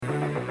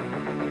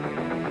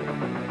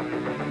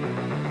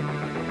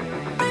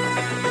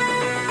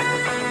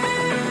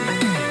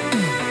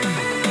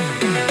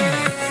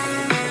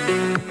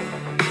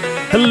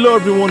Hello,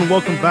 everyone.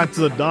 Welcome back to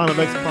the Dawn of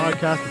X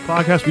podcast, the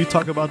podcast where we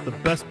talk about the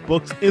best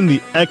books in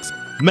the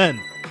X-Men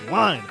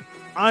line.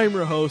 I'm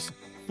your host,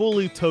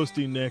 fully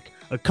toasty Nick,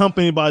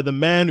 accompanied by the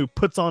man who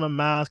puts on a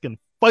mask and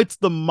fights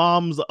the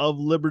moms of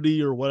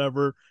liberty or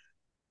whatever.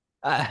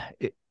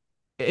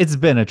 It's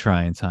been a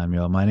trying time,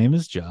 y'all. My name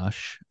is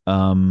Josh.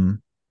 And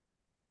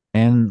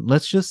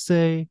let's just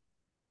say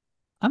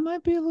I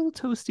might be a little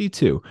toasty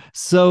too.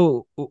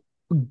 So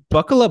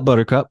buckle up,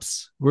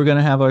 buttercups. We're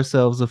gonna have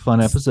ourselves a fun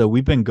episode.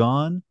 We've been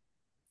gone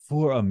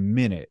for a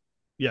minute.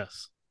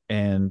 Yes.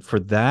 And for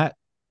that,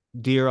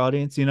 dear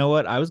audience, you know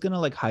what? I was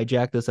gonna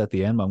hijack this at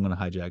the end, but I'm gonna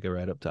hijack it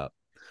right up top.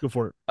 Go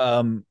for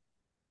it.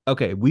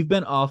 Okay, we've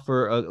been off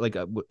for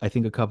I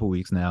think a couple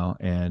weeks now,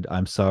 and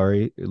I'm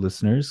sorry,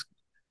 listeners.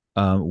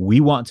 We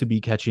want to be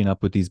catching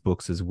up with these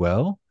books as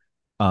well,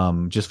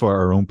 just for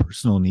our own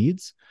personal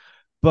needs.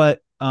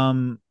 But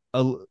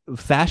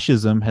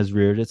fascism has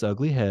reared its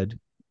ugly head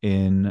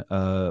in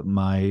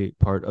my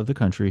part of the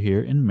country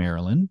here in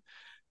Maryland.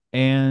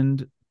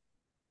 And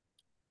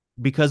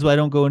because I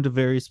don't go into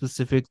very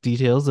specific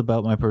details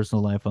about my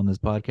personal life on this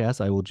podcast,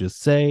 I will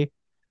just say,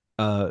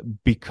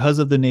 because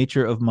of the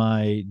nature of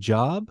my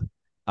job,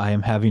 I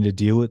am having to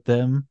deal with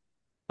them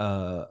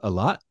a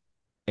lot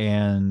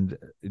and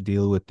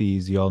deal with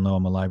these. You all know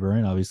I'm a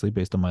librarian, obviously,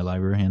 based on my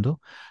library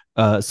handle.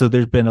 So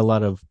there's been a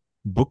lot of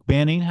book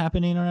banning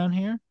happening around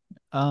here.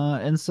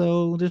 And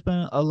so there's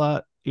been a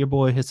lot your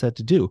boy has had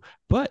to do.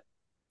 But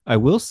I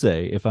will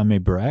say, if I may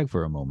brag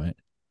for a moment,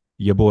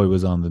 your boy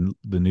was on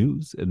the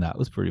news, and that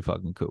was pretty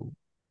fucking cool.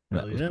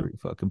 That was pretty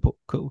fucking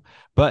cool.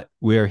 But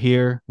we are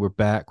here. We're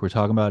back. We're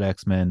talking about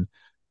X-Men.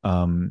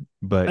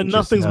 But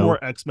nothing's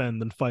more X-Men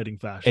than fighting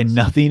fascists. And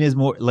nothing is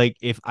more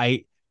if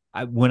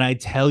when I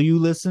tell you,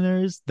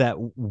 listeners, that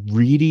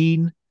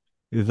reading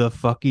the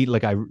fucking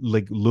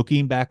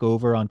looking back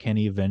over on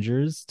Uncanny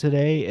Avengers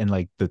today and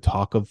the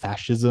talk of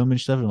fascism and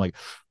stuff, I'm like,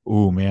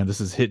 oh man, this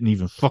is hitting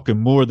even fucking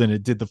more than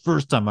it did the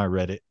first time I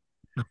read it.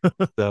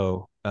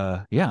 So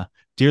yeah,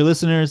 dear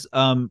listeners,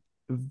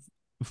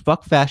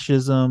 fuck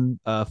fascism,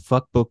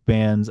 fuck book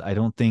bans. I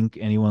don't think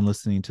anyone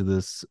listening to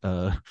this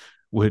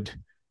would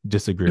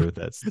disagree with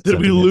that.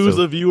 Did we lose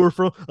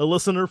a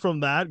listener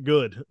from that?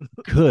 Good.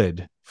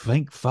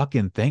 Thank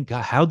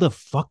God. How the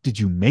fuck did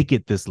you make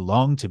it this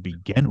long to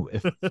begin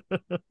with?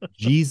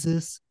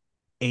 Jesus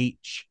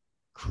H.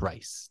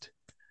 Christ.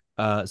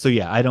 So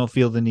yeah, I don't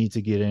feel the need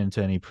to get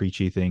into any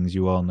preachy things.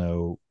 You all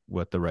know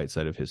what the right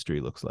side of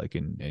history looks like,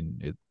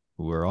 and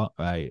we're on.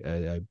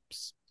 I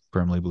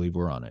firmly believe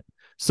we're on it.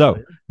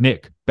 So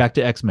Nick, back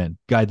to X-Men.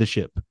 Guide the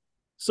ship.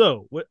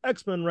 So with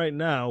X-Men right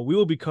now, we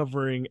will be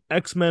covering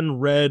X-Men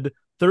Red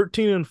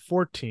 13 and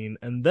 14,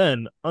 and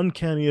then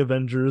Uncanny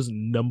Avengers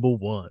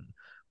 #1.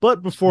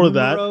 But before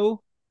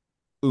Numero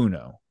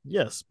uno.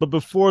 Yes, but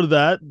before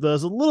that,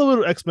 there's a little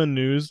bit of X-Men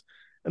news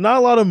and not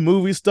a lot of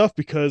movie stuff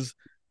because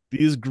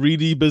these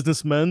greedy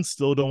businessmen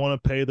still don't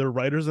want to pay their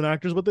writers and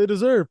actors what they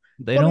deserve.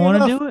 They don't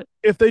want to do it.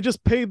 If they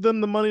just paid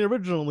them the money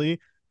originally,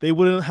 they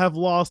wouldn't have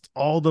lost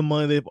all the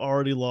money they've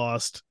already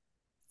lost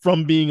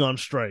from being on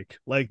strike.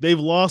 They've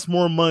lost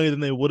more money than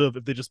they would have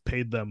if they just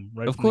paid them.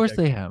 Right? Of course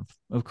they have.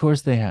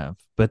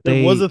 But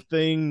there was a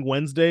thing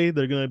Wednesday.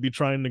 They're going to be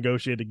trying to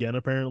negotiate again,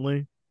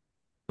 apparently.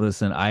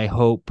 Listen, I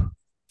hope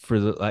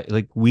for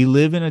we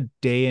live in a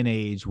day and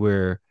age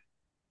where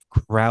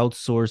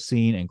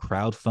crowdsourcing and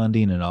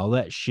crowdfunding and all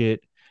that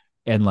shit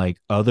and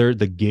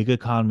the gig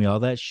economy,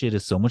 all that shit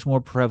is so much more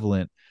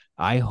prevalent.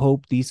 I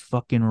hope these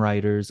fucking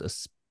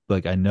writers,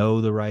 I know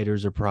the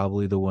writers are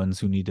probably the ones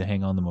who need to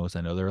hang on the most.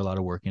 I know there are a lot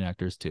of working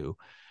actors too,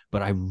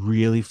 but I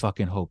really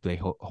fucking hope they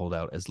hold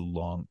out as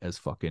long as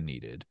fucking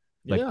needed.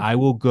 I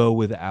will go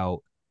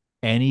without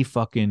any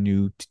fucking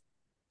new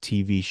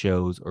TV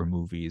shows or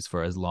movies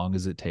for as long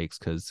as it takes,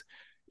 because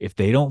if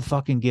they don't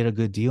fucking get a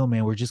good deal,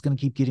 man, we're just gonna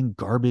keep getting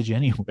garbage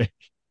anyway.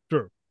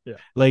 Sure. Yeah.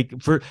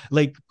 For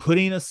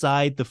putting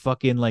aside the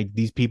fucking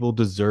these people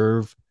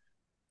deserve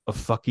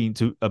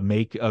to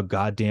make a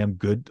goddamn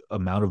good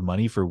amount of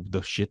money for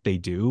the shit they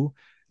do.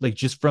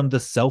 Just from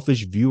the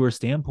selfish viewer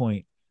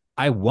standpoint,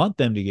 I want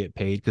them to get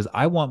paid because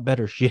I want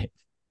better shit.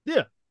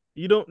 Yeah.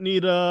 You don't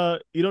need a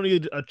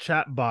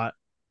chat bot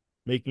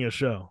making a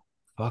show.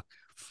 Fuck.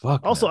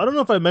 Also, no. I don't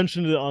know if I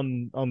mentioned it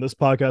on this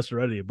podcast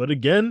already, but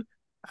again,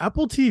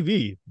 Apple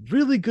TV,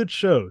 really good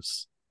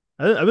shows.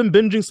 I've been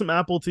binging some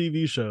Apple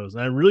TV shows,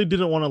 and I really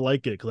didn't want to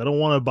like it because I don't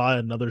want to buy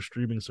another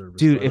streaming service.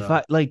 Dude,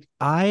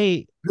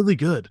 I really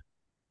good.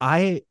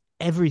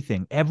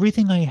 Everything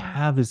I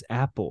have is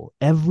Apple.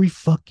 Every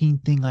fucking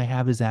thing I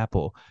have is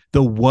Apple.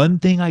 The one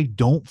thing I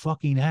don't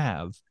fucking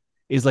have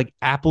is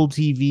Apple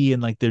TV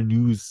and their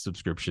news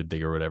subscription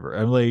thing or whatever.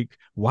 I'm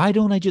why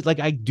don't I just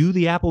I do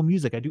the Apple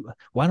Music?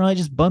 Why don't I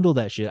just bundle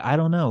that shit? I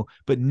don't know,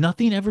 but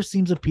nothing ever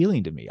seems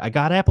appealing to me. I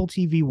got Apple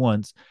TV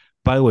once.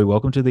 By the way,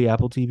 welcome to the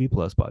Apple TV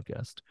Plus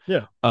podcast.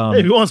 Yeah. Hey,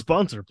 if you want to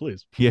sponsor,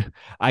 please. Yeah.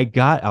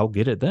 I'll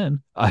get it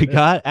then. I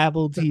got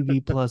Apple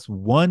TV Plus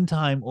one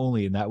time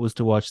only, and that was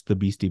to watch the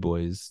Beastie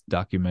Boys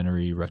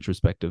documentary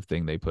retrospective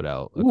thing they put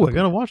out. Ooh, I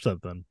gotta watch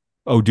that then.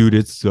 Oh, dude,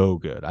 it's so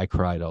good. I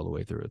cried all the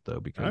way through it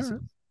though All right.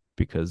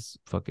 because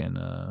fucking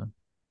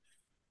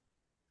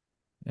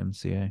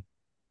MCA.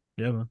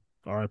 Yeah, man.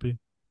 R.I.P.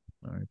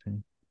 RIP.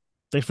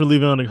 Thanks for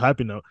leaving on a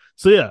happy note.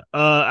 So yeah,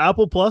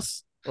 Apple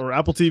Plus or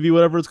Apple TV,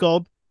 whatever it's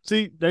called.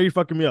 See, now you're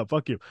fucking me up.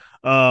 Fuck you.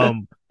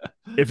 Um,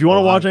 if you want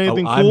to watch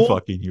anything I'm cool,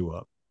 fucking you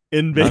up.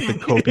 Not the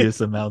invade.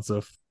 copious amounts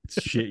of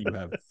shit you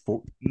have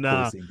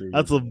Nah, forcing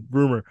that's ingredients a in.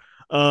 rumor.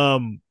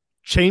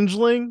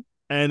 Changeling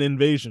and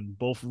Invasion,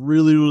 both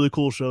really, really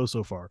cool shows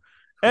so far.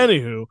 Cool.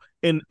 Anywho,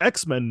 in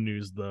X-Men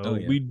news, Oh though,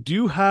 yeah. we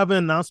do have an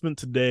announcement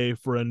today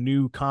for a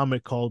new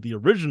comic called The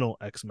Original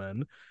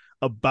X-Men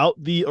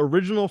about the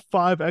original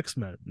 5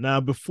 X-Men. Now,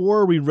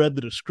 before we read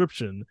the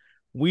description,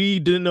 we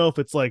didn't know if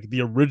it's like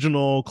the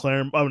original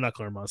Claremont, oh, not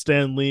Claremont,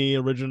 Stan Lee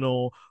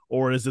original,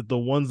 or is it the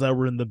ones that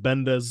were in the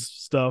Bendis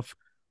stuff?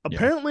 Yeah.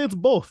 Apparently, it's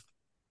both.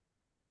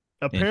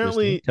 Interesting.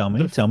 Apparently, Tell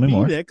me. the Tell me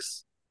more.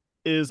 Phoenix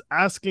is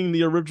asking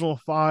the original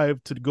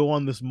 5 to go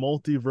on this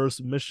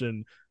multiverse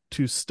mission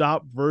to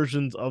stop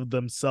versions of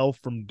themselves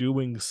from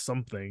doing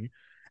something.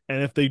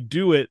 And if they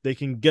do it, they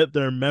can get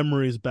their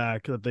memories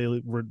back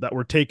that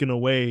were taken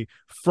away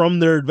from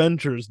their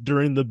adventures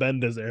during the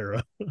Bendis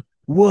era.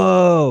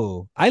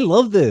 Whoa. I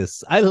love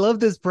this. I love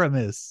this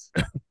premise.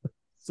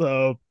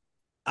 So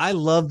I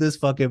love this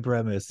fucking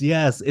premise.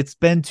 Yes, it's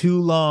been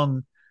too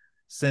long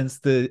since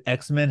the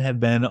X-Men have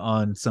been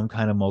on some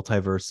kind of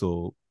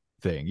multiversal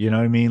thing. You know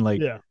what I mean?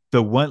 Like yeah,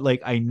 the one,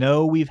 like I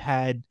know we've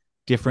had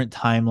different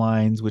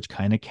timelines which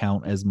kind of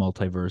count as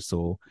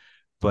multiversal,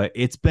 but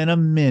it's been a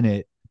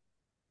minute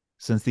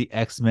since the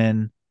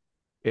X-Men.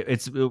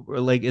 It's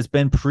like it's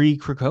been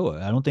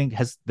pre-Krakoa. I don't think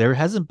there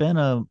hasn't been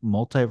a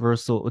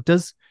multiversal. It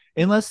does,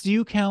 unless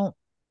you count.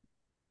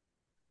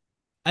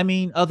 I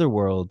mean,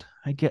 Otherworld.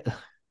 I get it's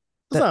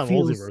that not a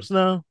feels. multiverse,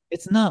 no.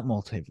 It's not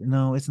multiverse.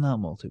 No, it's not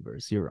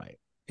multiverse. You're right.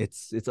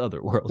 It's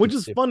Otherworld. Which It's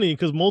is different. funny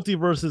because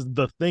multiverse is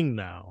the thing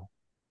now.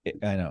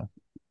 I know.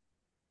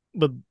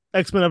 But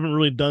X-Men haven't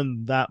really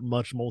done that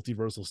much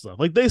multiversal stuff.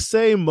 Like they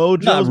say Not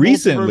Mojo's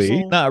recently,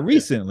 multiversal. not Yeah,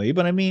 recently,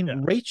 but I mean, yeah.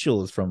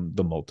 Rachel is from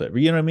the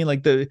multiverse. You know what I mean?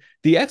 Like the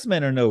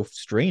X-Men are no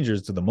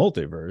strangers to the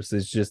multiverse.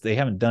 It's just they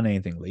haven't done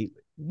anything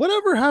lately.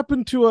 Whatever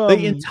happened to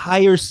The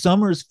entire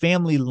Summers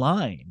family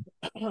line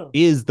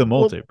is the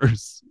well,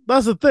 multiverse.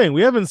 that's the thing.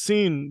 We haven't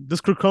seen this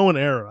Krakoan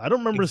era. I don't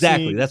remember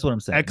Exactly. seeing That's what I'm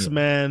saying. Yeah.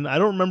 X-Men. I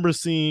don't remember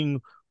seeing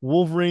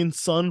Wolverine's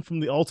son from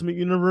the Ultimate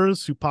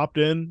Universe who popped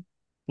in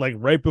like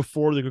right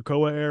before the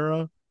Krakoa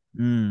era.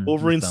 That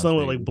Wolverine's sounds son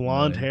with like vaguely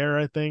blonde familiar. hair,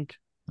 I think.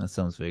 That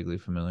sounds vaguely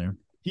familiar.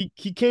 He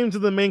came to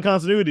the main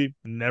continuity,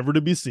 never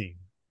to be seen.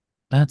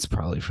 That's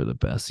probably for the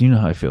best. You know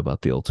how I feel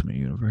about the Ultimate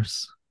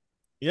Universe.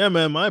 Yeah,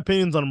 man, my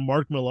opinions on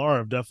Mark Millar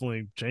have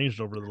definitely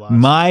changed over the last.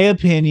 My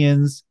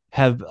opinions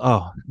have,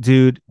 oh,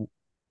 dude,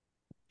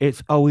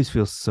 it always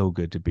feels so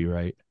good to be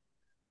right.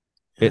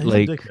 Yeah, It he's a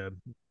like dickhead.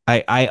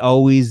 I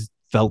always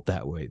felt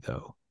that way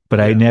though. But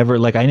Yeah. I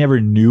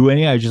never knew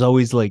any. I just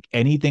always like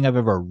anything I've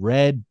ever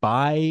read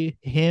by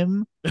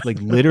him, like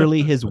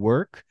literally his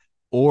work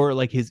or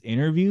like his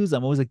interviews,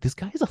 I'm always like, this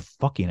guy is a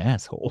fucking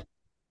asshole.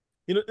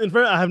 You know, in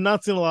fact, I have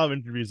not seen a lot of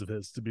interviews of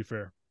his, to be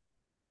fair.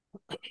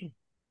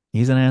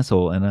 He's an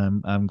asshole,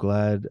 and I'm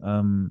glad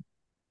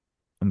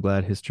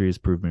history has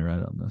proved me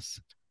right on this.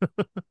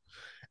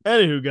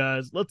 Anywho,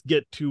 guys, let's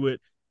get to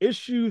it.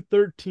 Issue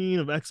 13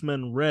 of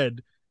X-Men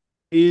Red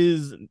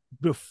is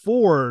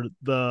before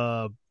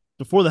the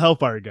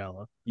Hellfire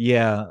Gala.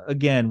 Yeah,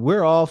 again,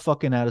 we're all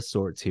fucking out of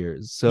sorts here.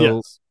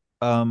 So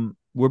Yes.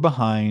 we're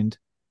behind.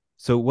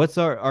 So what's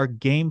our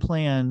game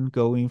plan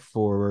going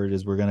forward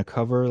is we're going to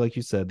cover, like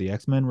you said, the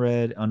X-Men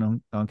Red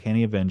on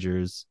Uncanny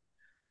Avengers,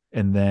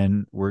 and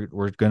then we're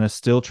going to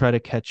still try to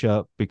catch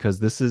up because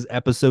this is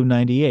episode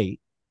 98.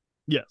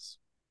 Yes.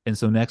 And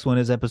so next one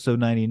is episode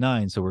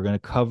 99. So we're going to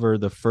cover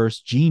the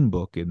first Gene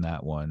book in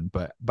that one.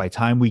 But by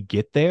time we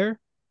get there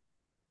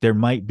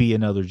might be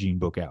another Gene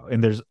book out.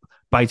 And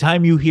by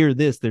time you hear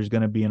this, there's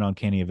going to be an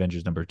Uncanny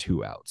Avengers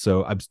 #2 out.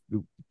 So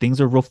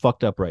things are real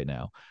fucked up right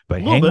now.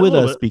 But hang with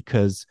us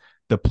because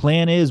the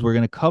plan is we're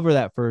going to cover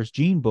that first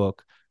Gene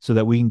book so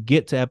that we can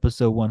get to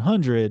episode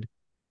 100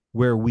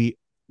 where we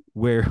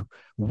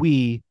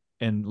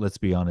and let's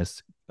be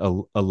honest,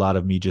 a lot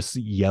of me just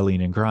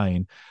yelling and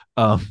crying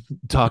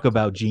talk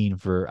about Gene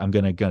for I'm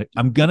gonna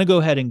go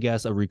ahead and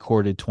guess a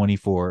recorded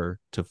 24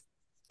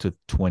 to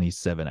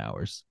 27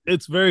 hours.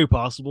 It's very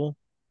possible.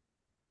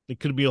 It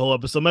could be a whole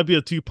episode. It might be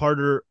a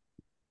two-parter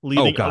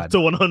leading up to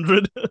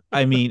 100.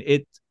 I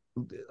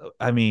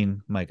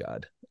mean, my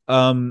God.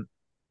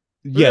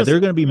 Yeah, there are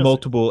going to be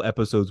multiple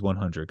episodes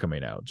 100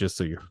 coming out, just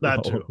so you're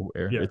all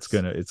aware. Yes.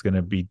 It's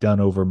gonna be done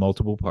over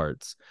multiple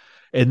parts.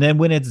 And then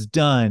when it's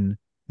done,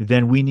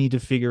 then we need to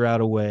figure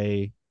out a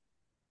way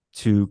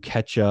to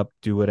catch up,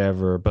 do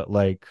whatever. But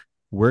like,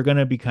 we're going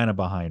to be kind of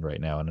behind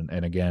right now.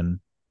 And again,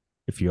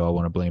 if you all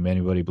want to blame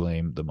anybody,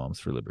 blame the Moms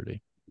for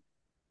Liberty.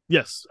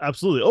 Yes,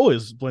 absolutely.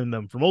 Always blame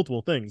them for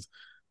multiple things.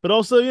 But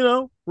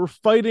also, we're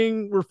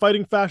fighting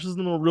fascism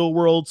in the real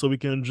world so we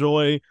can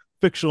enjoy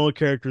fictional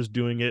characters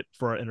doing it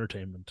for our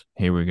entertainment.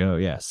 Here we go.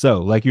 Yeah.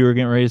 So, like you were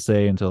getting ready to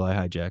say until I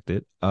hijacked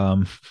it.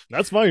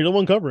 That's fine. You're the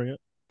one covering it.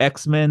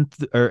 X-Men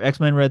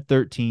Red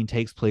 13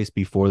 takes place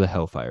before the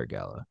Hellfire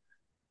Gala.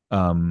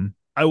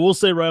 I will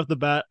say right off the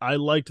bat, I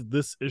liked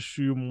this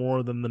issue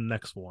more than the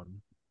next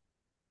one.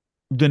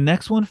 The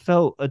next one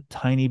felt a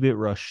tiny bit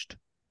rushed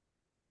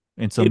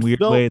in some It weird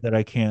felt way that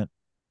I can't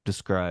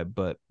describe,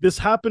 but this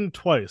happened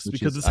twice which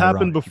because is this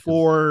happened ironic because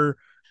before.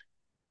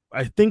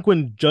 I think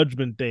when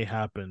Judgment Day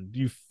happened,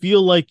 you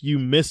feel like you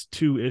missed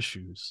two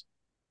issues.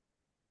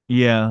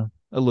 yeah,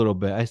 a little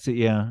bit. I see.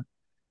 Yeah,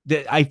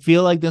 I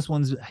feel like this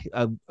one's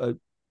a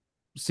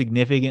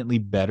significantly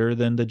better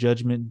than the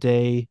Judgment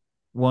Day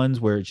ones,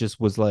 where it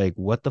just was like,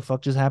 what the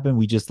fuck just happened?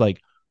 We just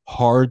like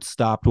hard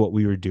stopped what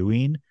we were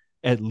doing.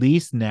 At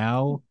least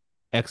now,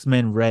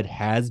 X-Men Red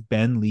has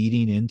been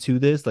leading into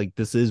this. Like,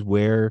 this is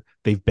where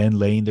they've been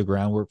laying the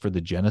groundwork for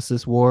the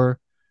Genesis War.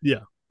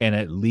 Yeah. And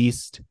at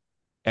least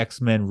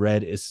X-Men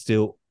Red is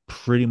still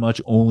pretty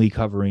much only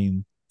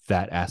covering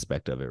that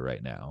aspect of it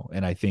right now.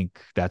 And I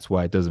think that's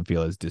why it doesn't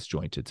feel as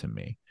disjointed to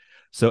me.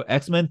 So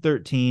X-Men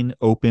 13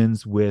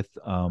 opens with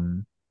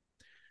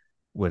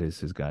what is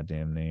his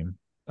goddamn name?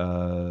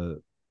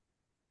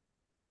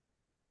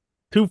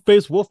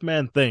 Two-Face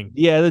Wolfman thing.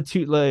 Yeah, the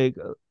two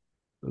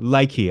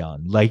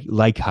Lycaon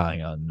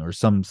or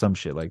some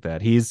shit like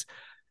that. He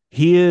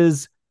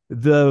is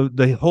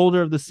the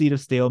holder of the seat of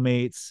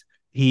stalemates.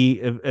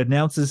 He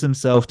announces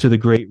himself to the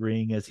Great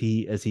Ring as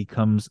he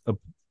comes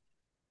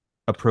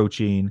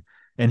approaching,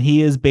 and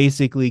he is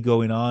basically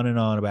going on and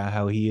on about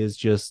how he is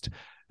just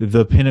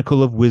the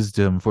pinnacle of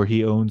wisdom, for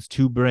he owns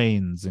two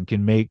brains and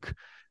can make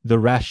the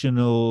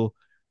rational,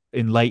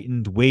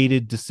 enlightened,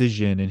 weighted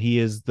decision, and he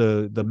is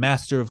the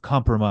master of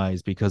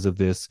compromise because of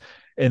this.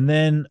 And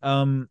then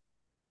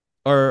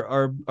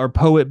our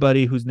poet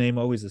buddy, whose name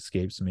always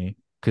escapes me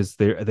because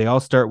they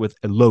all start with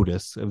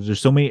Lotus. There's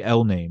so many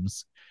L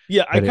names.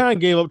 Yeah, I kind of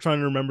gave up trying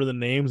to remember the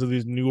names of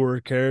these newer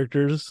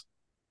characters.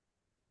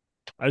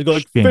 I'd go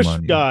like Shame Fish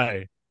on you.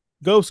 Guy,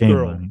 Ghost Shame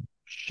Girl. on you.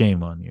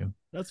 Shame on you.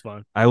 That's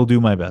fine. I will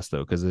do my best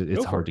though, because it's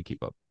Go for hard it. to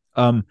keep up.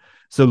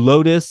 So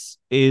Lotus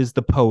is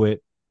the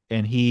poet,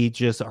 and he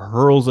just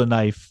hurls a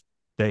knife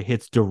that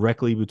hits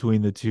directly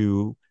between the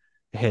two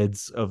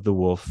heads of the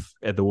wolf,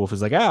 and the wolf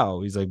is like,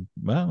 "Ow!" He's like,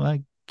 "Well,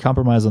 I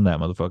compromise on that,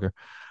 motherfucker."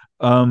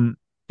 And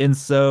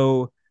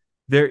so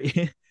there,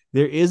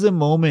 there is a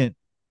moment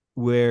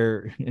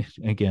where,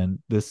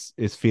 again, this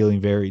is feeling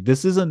very.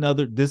 This is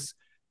another this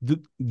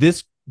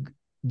this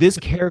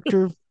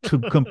character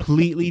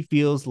completely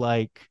feels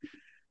like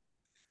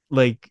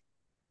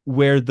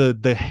where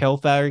the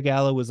Hellfire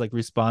Gala was like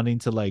responding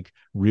to like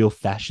real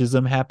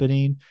fascism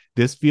happening.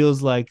 This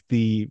feels like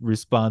the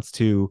response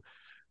to,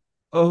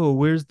 oh,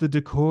 where's the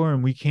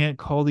decorum? We can't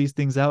call these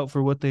things out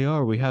for what they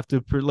are. We have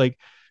to like,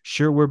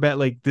 sure, we're bad.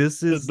 Like,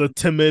 this is The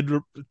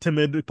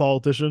timid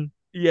politician.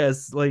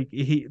 yes, like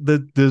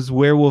this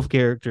werewolf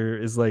character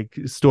is like,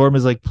 Storm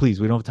is like, please,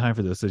 we don't have time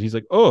for this. And he's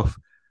like, oh,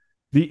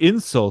 the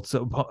insults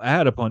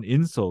add upon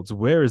insults.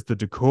 Where is the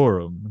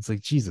decorum? It's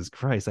like, Jesus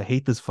Christ, I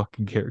hate this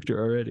fucking character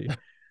already.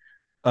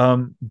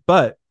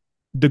 But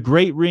the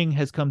Great Ring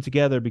has come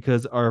together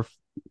because our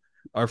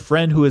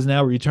friend who has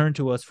now returned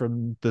to us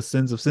from the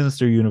Sins of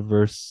Sinister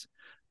universe,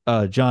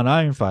 John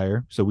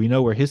Ironfire, so we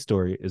know where his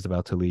story is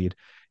about to lead.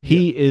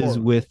 He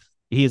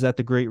is at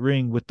the Great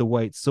Ring with the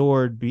white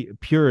sword,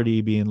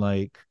 Purity being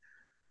like,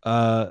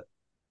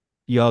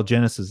 y'all,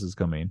 Genesis is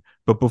coming.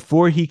 But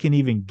before he can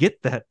even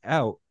get that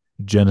out,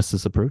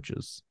 Genesis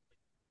approaches.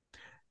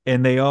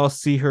 And they all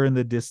see her in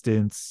the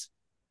distance,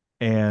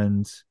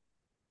 and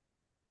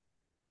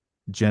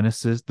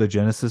the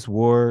Genesis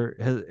War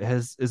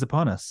is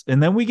upon us.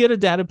 And then we get a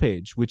data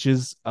page, which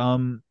is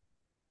one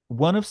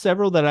of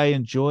several that I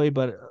enjoy,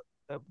 but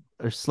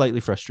are slightly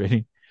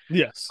frustrating.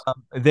 Yes.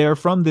 They're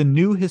from the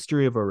New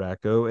History of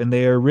Araco, and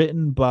they are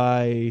written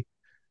by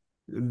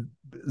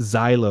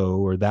Xylo,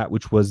 or that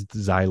which was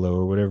Xylo,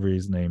 or whatever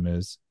his name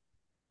is.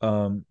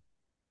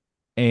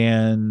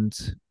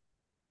 And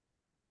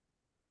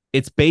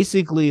it's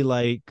basically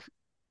like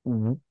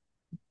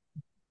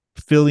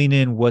filling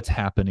in what's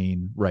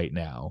happening right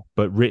now,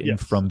 but written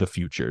from the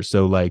future.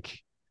 So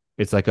like,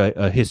 it's like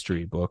a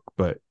history book,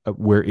 but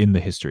we're in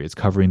the history. It's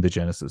covering the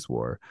Genesis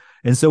War.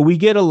 And so we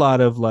get a lot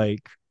of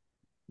like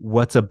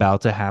what's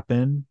about to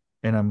happen.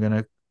 And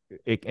so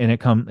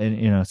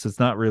it's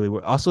not really,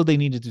 also they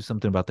need to do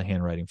something about the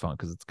handwriting font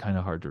because it's kind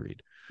of hard to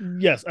read.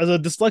 Yes, as a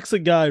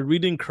dyslexic guy,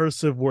 reading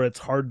cursive where it's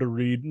hard to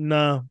read,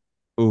 nah.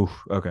 Ooh,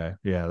 okay.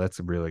 Yeah, that's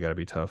really got to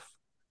be tough.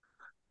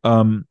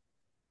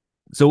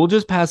 So we'll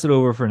just pass it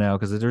over for now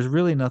because there's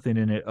really nothing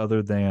in it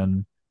other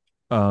than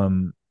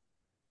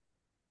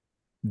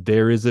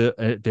there is an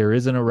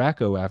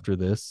Araco after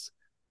this,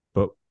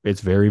 but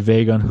it's very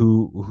vague on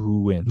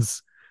who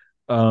wins.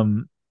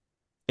 And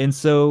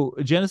so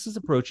Genesis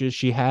approaches.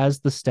 She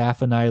has the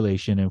staff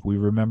annihilation. If we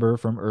remember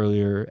from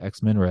earlier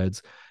X-Men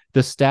Reds,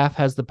 the staff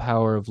has the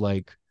power of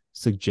like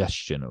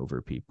suggestion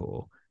over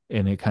people.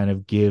 and it kind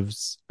of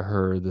gives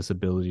her this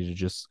ability to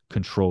just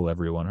control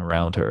everyone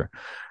around her.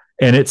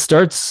 And it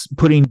starts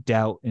putting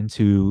doubt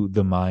into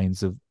the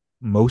minds of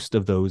most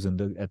of those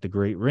at the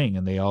Great Ring,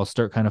 and they all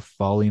start kind of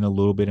falling a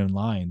little bit in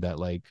line that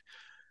like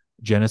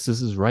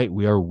Genesis is right.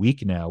 We are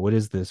weak now. What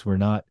is this? We're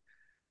not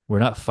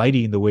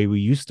fighting the way we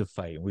used to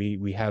fight.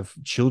 We have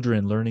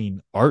children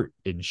learning art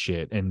and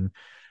shit. And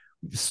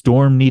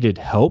Storm needed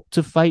help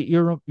to fight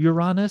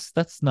Uranus.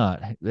 That's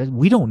not.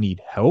 We don't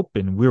need help,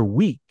 and we're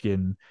weak.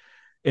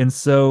 And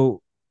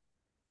so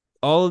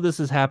all of this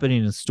is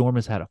happening, and Storm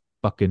has had a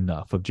fuck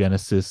enough of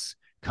Genesis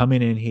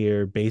coming in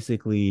here,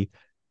 basically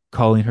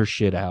calling her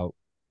shit out.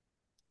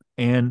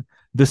 And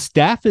the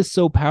staff is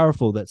so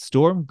powerful that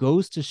Storm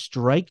goes to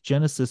strike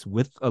Genesis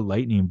with a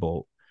lightning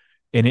bolt,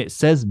 and it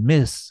says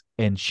miss,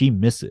 and she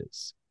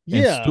misses.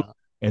 And Yeah.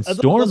 and I thought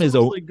Storm this is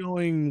was like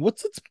going,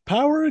 what's its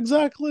power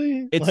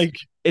exactly? it's Like,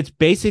 it's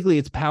basically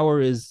its power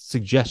is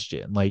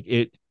suggestion. Like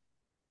it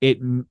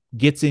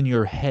gets in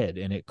your head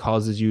and it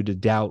causes you to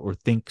doubt or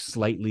think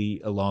slightly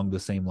along the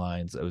same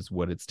lines as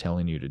what it's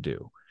telling you to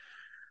do.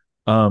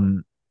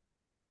 Um,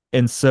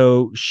 and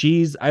so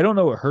I don't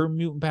know what her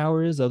mutant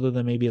power is other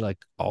than maybe like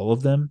all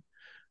of them.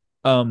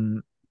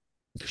 Um,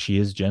 she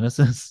is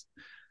Genesis.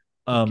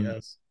 I Um,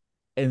 guess.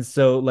 and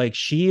so like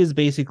she is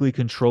basically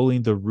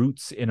controlling the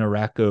roots in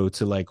Araco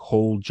to like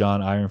hold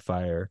John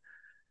Ironfire,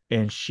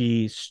 and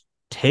she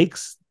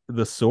takes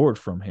the sword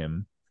from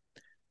him.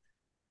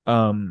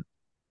 Um,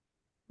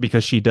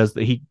 because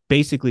he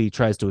basically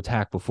tries to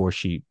attack before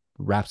she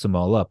wraps them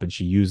all up, and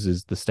she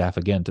uses the staff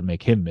again to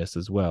make him miss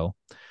as well.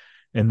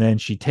 And then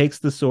she takes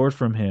the sword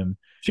from him,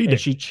 and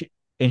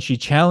Cheating. she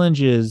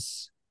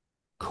challenges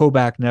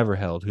Kobach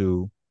Neverheld,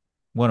 who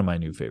one of my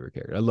new favorite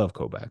characters. I love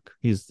Kobach.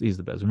 He's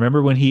the best.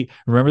 Remember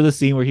the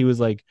scene where he was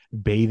like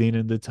bathing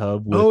in the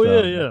tub Oh,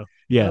 with yeah, yeah.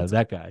 yeah, That's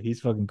that guy.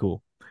 He's fucking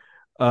cool.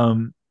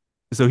 Um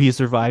so he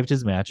survived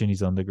his match and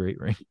he's on the Great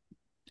Ring.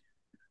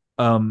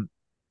 Um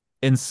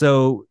and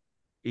so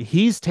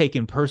he's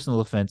taken personal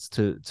offense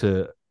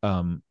to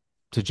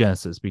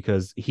Genesis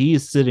because he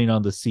is sitting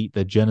on the seat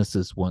that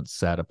Genesis once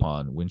sat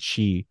upon when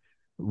she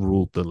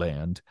ruled the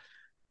land.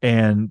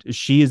 And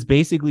she is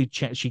basically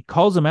she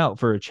calls him out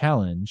for a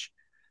challenge,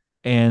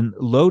 and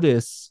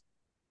Lotus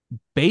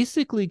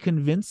basically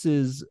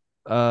convinces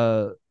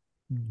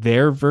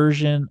their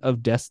version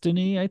of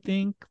Destiny, I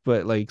think,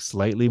 but like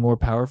slightly more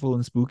powerful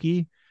and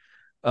spooky.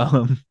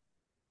 Um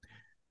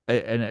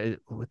and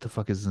what the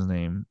fuck is his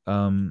name?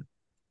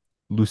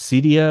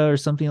 Lucidia or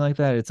something like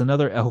that. It's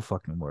another L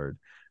fucking word.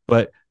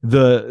 But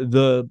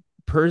the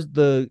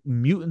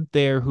mutant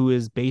there who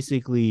is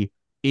basically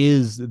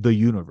is the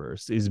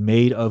universe, is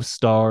made of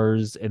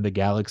stars and the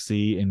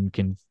galaxy and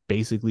can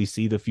basically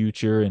see the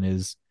future and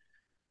is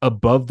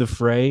above the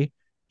fray.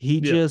 He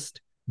yeah.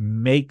 just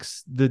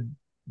makes the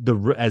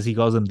as he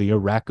calls them the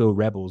Araco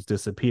rebels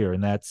disappear,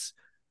 and that's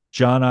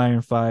John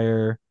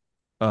Ironfire,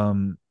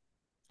 um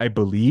I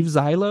believe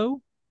Xylo,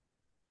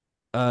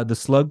 the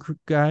slug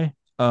guy,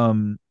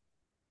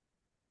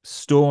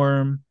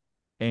 Storm,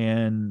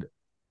 and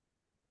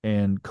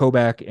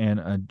Kobach,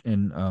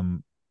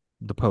 and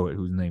the poet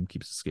whose name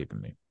keeps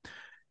escaping me.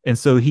 And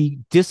so he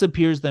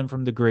disappears them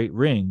from the Great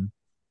Ring,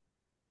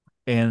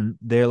 and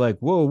they're like,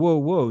 "Whoa, whoa,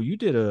 whoa! You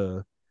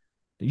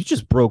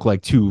just broke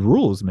like two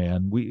rules,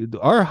 man.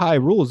 Our high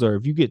rules are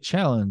if you get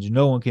challenged,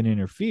 no one can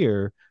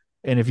interfere,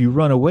 and if you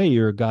run away,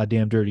 you're a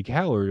goddamn dirty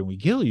coward, and we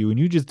kill you. And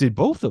you just did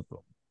both of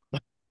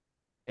them."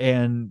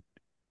 And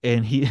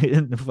he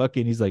and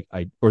fucking he's like,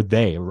 or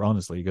they, or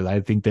honestly, because I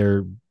think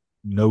they're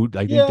no,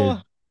 I think they're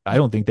Yeah. I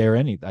don't think they're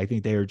any. I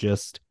think they are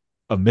just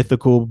a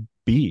mythical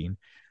being.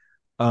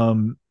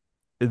 Um,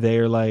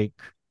 they're like,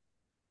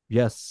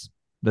 yes,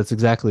 that's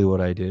exactly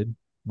what I did.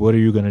 What are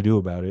you gonna do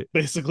about it?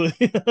 Basically.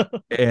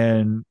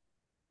 And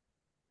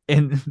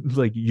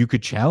like you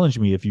could challenge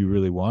me if you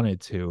really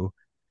wanted to.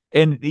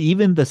 And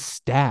even the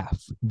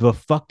staff, the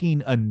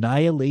fucking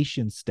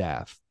annihilation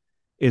staff,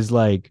 is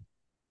like,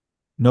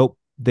 nope,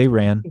 they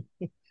ran.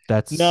 Nah,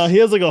 That's he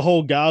has like a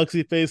whole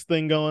galaxy face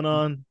thing going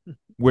on.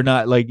 we're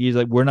not like he's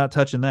like we're not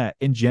touching that.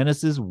 And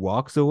Genesis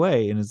walks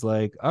away and is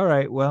like, all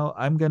right, well,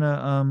 I'm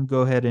gonna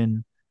go ahead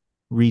and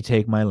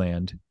retake my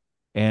land.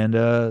 And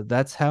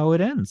that's how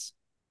it ends.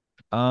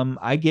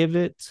 I give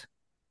it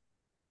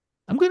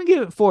I'm gonna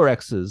give it 4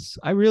 X's.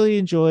 I really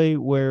enjoy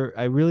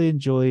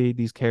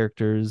these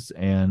characters,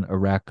 and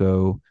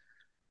Araco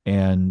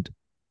and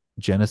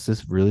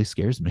Genesis really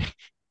scares me.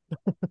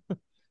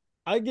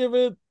 I give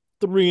it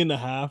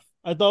 3.5.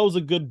 I thought it was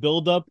a good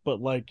build up, but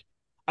like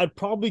I'd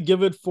probably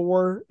give it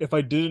 4 if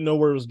I didn't know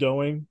where it was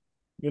going,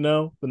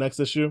 the next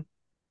issue.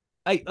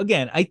 I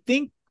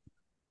think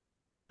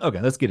okay,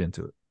 let's get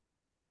into it.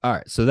 All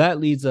right, so that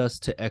leads us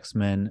to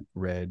X-Men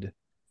Red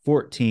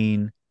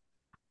 14,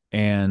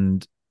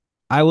 and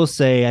I will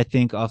say I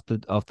think off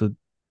the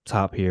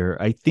top here,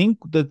 I think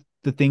the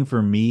thing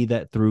for me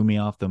that threw me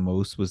off the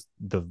most was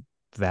the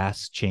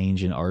vast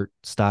change in art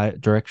style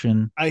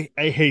direction. I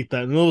hate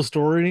that. In the middle of the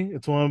story,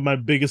 it's one of my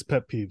biggest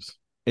pet peeves.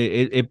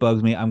 it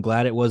bugs me. I'm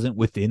glad it wasn't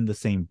within the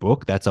same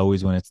book. That's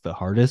always when it's the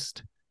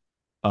hardest.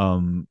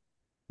 Um,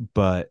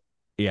 but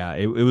yeah,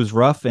 it was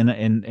rough,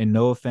 and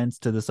no offense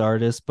to this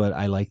artist, but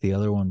I like the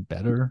other one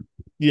better.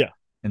 Yeah.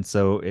 And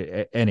so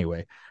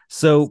anyway,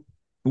 so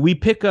we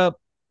pick up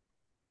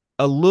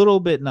a little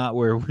bit, not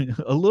where we,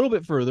 a little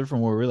bit further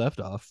from where we left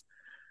off,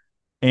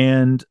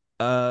 and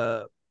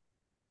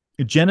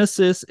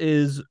Genesis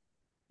is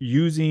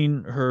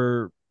using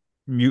her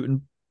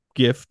mutant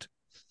gift.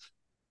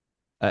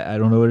 I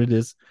don't know what it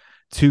is,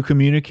 to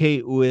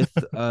communicate with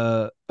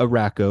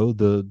Araco,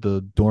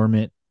 the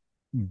dormant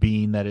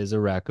being that is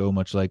Araco,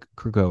 much like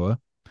Krakoa,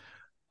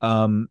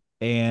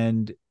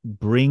 and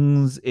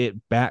brings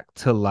it back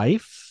to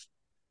life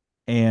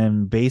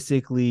and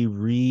basically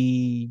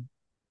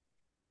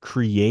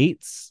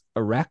recreates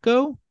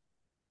Araco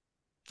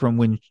from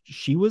when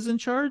she was in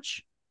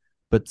charge,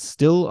 but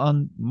still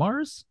on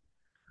Mars.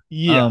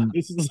 Yeah. Um,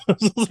 This is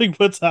like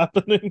what's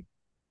happening.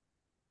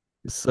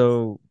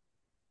 so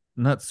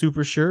not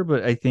super sure,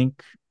 but I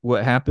think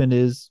what happened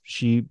is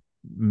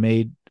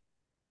made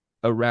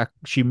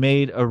she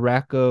made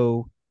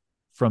Araco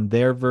from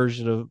their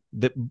version of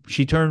that.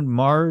 She turned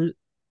Mars,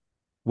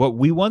 what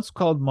we once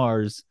called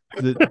Mars,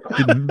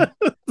 the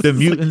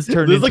mutants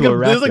turned into This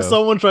is like Araco.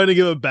 someone trying to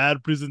give a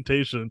bad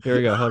presentation. Here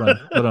we go. Hold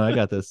on. I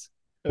got this.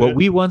 What Okay.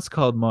 we once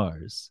called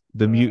Mars,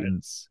 the All right.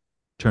 mutants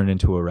turned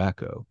into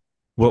Araco.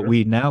 What Sure.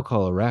 we now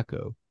call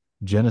Araco,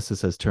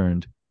 Genesis has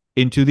turned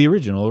into the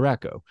original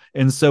Araco.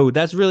 And so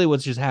that's really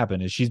what's just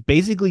happened is she's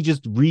basically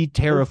just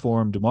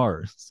re-terraformed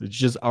Mars. It's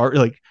just art,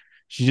 like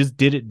she just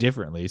did it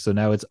differently. So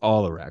now it's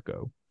all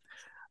Araco.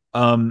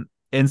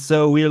 And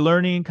so we're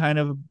learning kind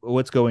of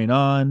what's going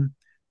on.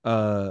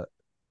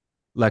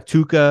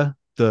 Lactuca,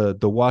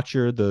 the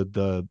Watcher,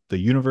 the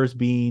universe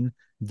being,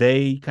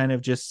 they kind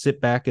of just sit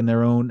back in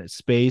their own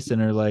space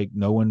and are like,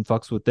 no one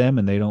fucks with them,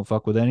 and they don't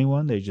fuck with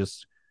anyone. They're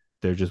just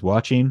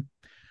watching.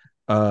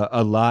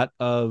 A lot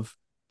of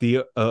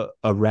the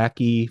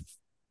Iraqi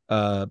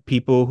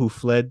people who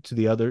fled to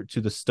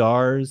the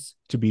stars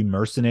to be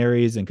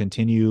mercenaries and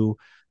continue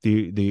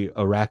the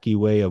Iraqi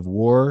way of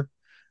war.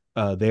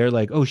 They're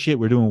like, oh shit,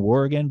 we're doing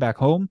war again back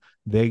home.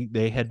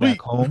 They head back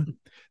Sweet. home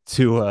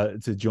to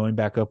join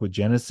back up with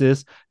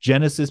Genesis.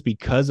 Genesis,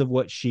 because of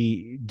what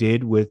she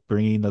did with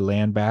bringing the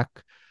land back,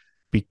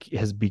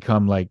 has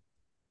become like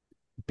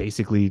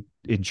basically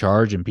in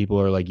charge, and people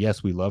are like,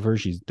 yes, we love her.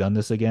 She's done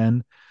this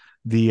again.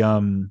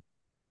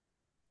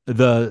 The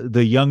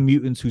the young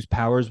mutants whose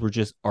powers were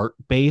just art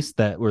based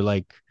that were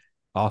like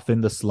off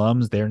in the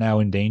slums, they're now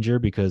in danger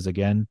because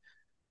again,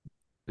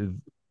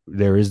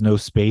 there is no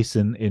space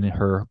in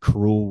her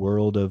cruel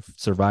world of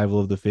survival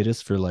of the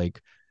fittest for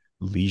like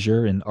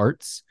leisure and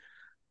arts.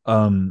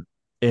 And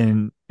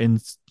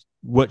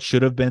what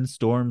should have been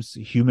Storm's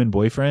human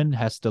boyfriend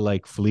has to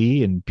like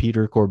flee, and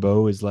Peter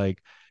Corbeau is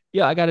like,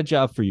 yeah, I got a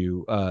job for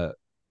you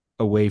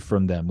away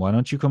from them. Why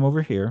don't you come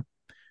over here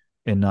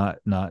and not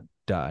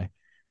die?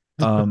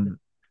 um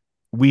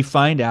we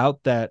find out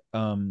that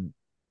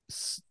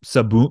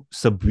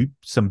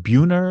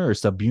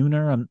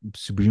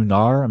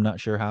Sabunar, I'm not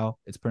sure how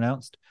it's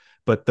pronounced,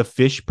 but the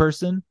fish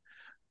person,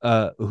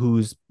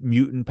 whose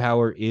mutant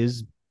power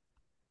is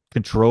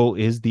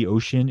the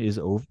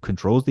ocean,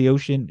 controls the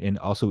ocean and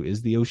also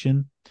is the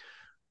ocean.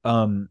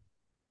 Um,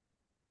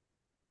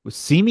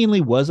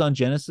 seemingly was on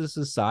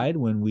Genesis's side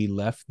when we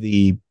left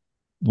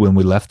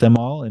them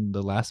all in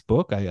the last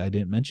book. I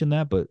didn't mention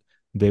that, but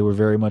they were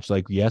very much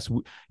like, yes,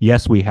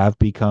 we have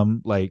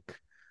become like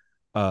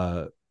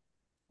uh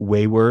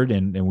wayward,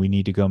 and we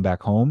need to come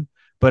back home.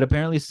 But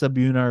apparently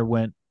Sabunar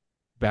went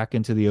back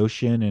into the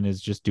ocean and is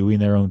just doing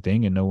their own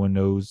thing, and no one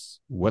knows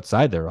what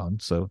side they're on.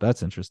 So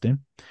that's interesting.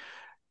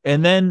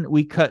 And then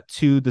we cut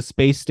to the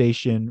space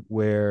station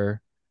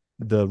where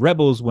the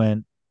rebels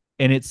went,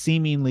 and it's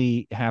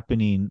seemingly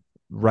happening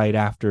right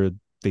after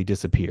they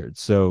disappeared.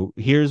 So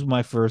here's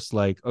my first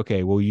like,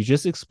 okay, well, you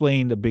just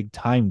explained a big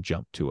time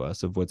jump to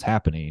us of what's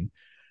happening,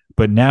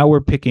 but now we're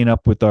picking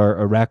up with our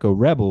Araco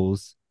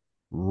rebels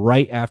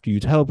right after you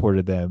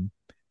teleported them,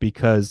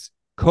 because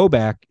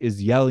Kobach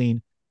is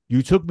yelling,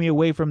 "You took me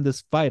away from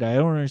this fight. I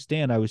don't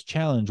understand. I was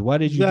challenged. Why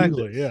did you do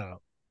Exactly. this?" Yeah.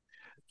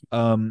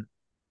 Um,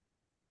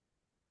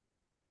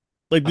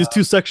 Like these uh,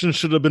 two sections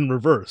should have been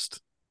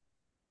reversed.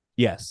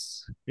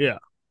 yes, Yeah.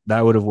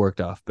 that would have worked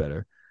off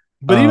better.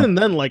 But Um, even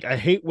then, like I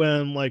hate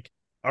when like,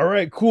 all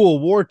right, cool,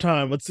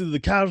 wartime. Let's see the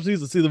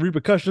casualties. Let's see the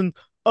repercussions.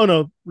 Oh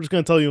no, we're just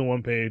gonna tell you in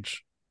one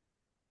page.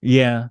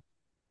 yeah,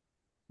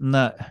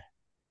 not.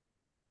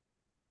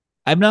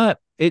 I'm not.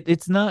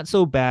 It's not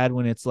so bad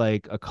when it's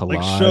like a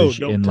Like show, collage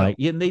don't and like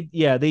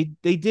tell.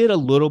 they did a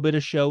little bit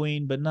of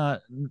showing, but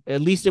not.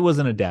 At least it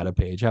wasn't a data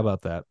page. How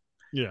about that?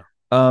 Yeah.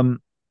 Um,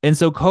 and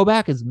so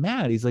Kobach is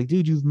mad. He's like,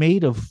 dude, you've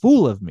made a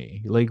fool of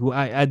me. Like,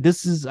 I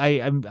this is, I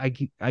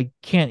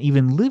can't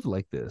even live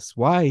like this.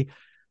 Why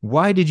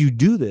did you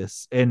do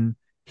this? And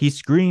he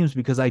screams,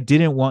 because I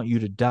didn't want you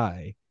to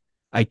die.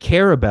 I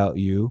care about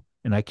you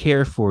and I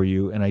care for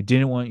you, and I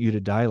didn't want you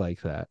to die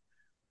like that.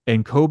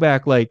 And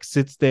Kobach like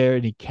sits there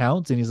and he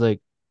counts and he's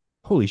like,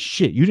 holy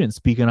shit, you didn't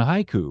speak in a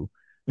haiku.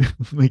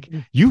 Like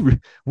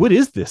what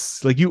is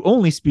this? Like you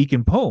only speak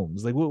in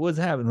poems. Like what's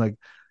happening? Like,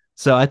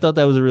 so I thought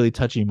that was a really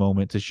touching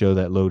moment to show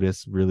that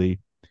Lotus really,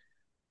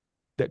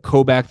 that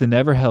Kobach the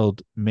never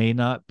held may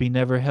not be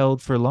never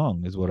held for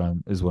long is what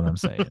I'm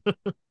saying.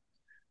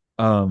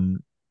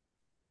 Um,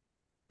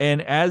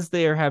 and as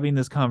they are having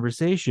this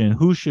conversation,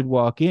 who should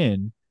walk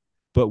in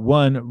but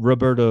one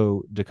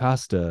Roberto da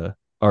Costa,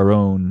 our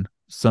own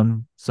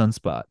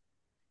sunspot.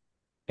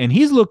 And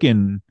he's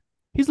looking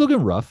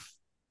rough.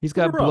 He's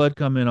Pretty got rough. blood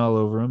coming all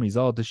over him. He's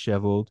all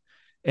disheveled.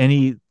 And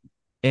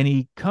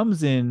he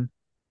comes in,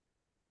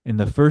 and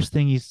the first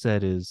thing he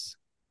said is,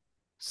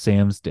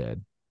 Sam's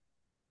dead.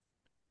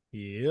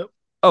 Yep.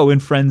 Oh,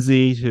 and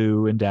Frenzy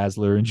too, and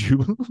Dazzler and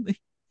Jubilee.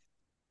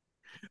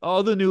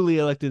 All the newly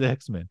elected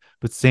X-Men.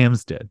 But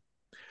Sam's dead.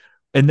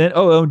 And then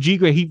Jean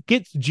Grey, he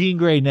gets Jean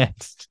Grey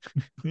next.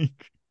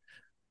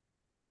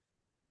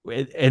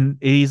 And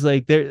he's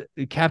like, there,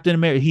 Captain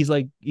America,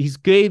 he's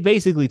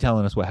basically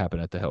telling us what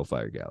happened at the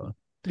Hellfire Gala.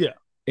 Yeah.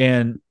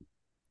 And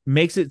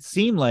makes it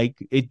seem like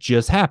it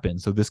just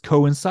happened. So this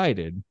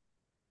coincided.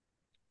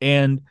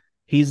 And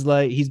he's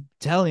like,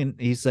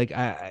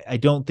 I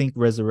don't think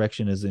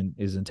resurrection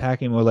is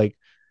attacking, or like,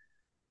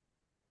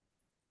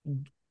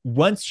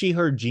 once she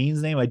heard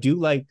Jean's name, I do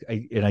like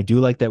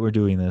that we're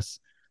doing this.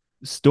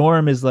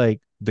 Storm is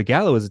like, the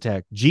Gala was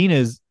attacked. Jean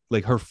is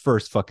like, her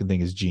first fucking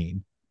thing is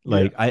Jean.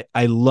 Like, yeah.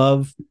 I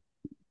love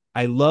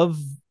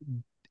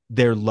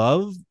their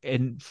love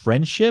and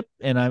friendship,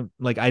 and I'm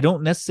like, I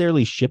don't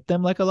necessarily ship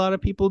them like a lot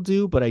of people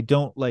do, but I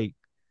don't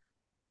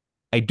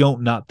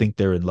not think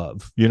they're in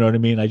love. You know what I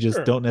mean? I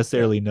just don't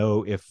necessarily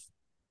know if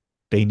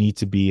they need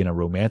to be in a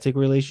romantic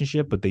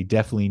relationship, but they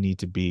definitely need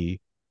to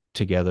be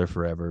together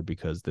forever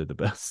because they're the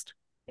best.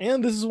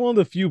 And this is one of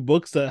the few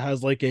books that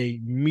has like a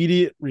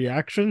immediate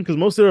reaction, because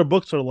most of their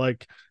books are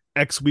like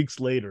X weeks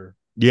later.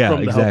 Yeah, from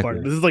the exactly.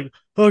 Hellfire. This is like,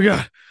 oh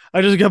god,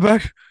 I just got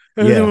back.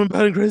 Everything went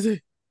bad and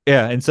crazy.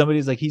 Yeah, and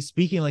somebody's like, he's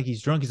speaking like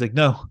he's drunk. He's like,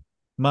 no,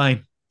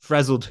 mine,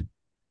 frazzled,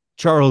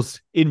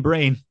 Charles in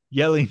brain,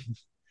 yelling.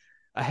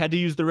 I had to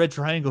use the red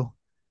triangle.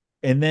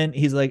 And then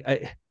he's like,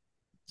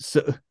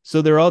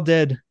 so they're all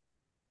dead,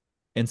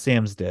 and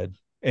Sam's dead.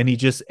 And he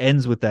just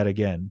ends with that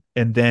again.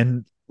 And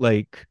then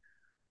like,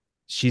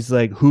 she's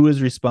like, who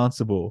is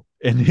responsible?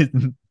 And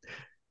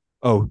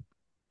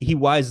he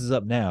wises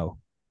up now.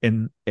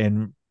 And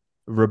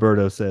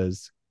Roberto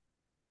says,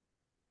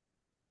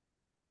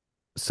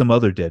 some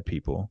other dead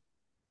people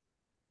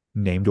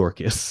named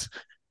Orcus.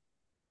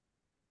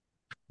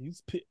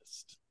 He's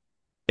pissed.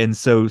 And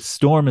so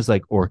Storm is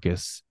like,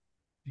 Orcus.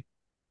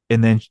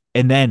 And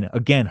then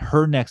again,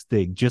 her next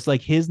thing, just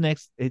like his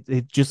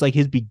just like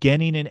his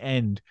beginning and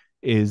end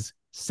is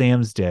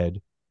Sam's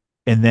dead.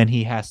 And then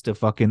he has to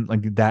fucking,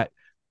 like, that,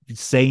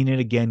 saying it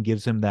again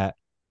gives him that,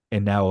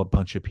 and now a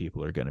bunch of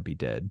people are gonna be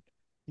dead.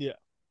 Yeah.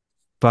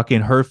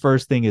 Fucking her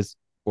first thing is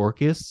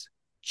Orcus.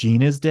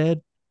 Jean is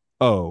dead.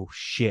 Oh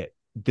shit.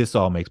 This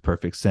all makes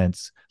perfect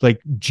sense.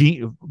 Like,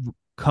 Jean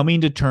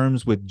coming to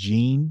terms with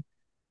Jean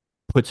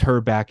puts her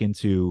back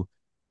into,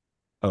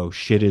 oh,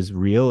 shit is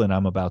real, and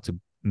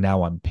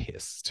now I'm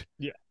pissed.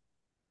 Yeah.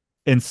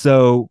 And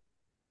so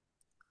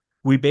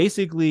we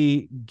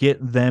basically get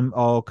them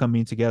all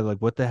coming together. Like,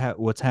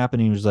 what's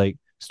happening is like,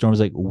 Storm's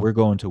like, we're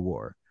going to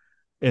war.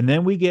 And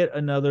then we get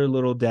another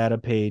little data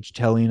page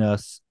telling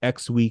us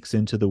X weeks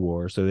into the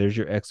war. So there's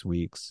your X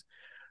weeks.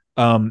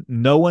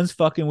 No one's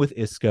fucking with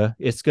Iska.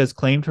 Iska's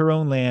claimed her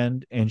own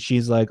land, and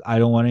she's like, I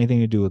don't want anything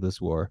to do with this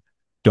war.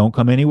 Don't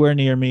come anywhere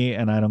near me,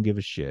 and I don't give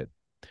a shit.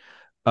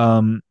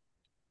 The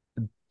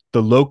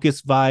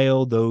Locust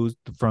Vial, those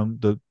from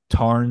the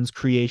Tarn's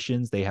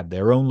creations, they have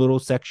their own little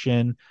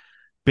section.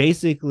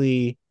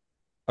 Basically,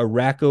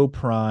 Araco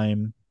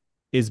Prime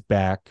is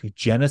back.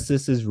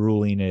 Genesis is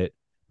ruling it,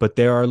 but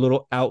there are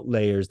little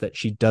outlayers that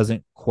she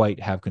doesn't quite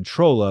have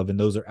control of, and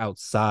those are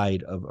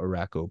outside of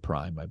Araco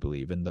Prime, I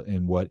believe,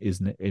 in what is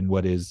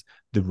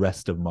the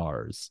rest of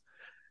Mars.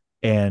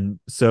 And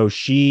so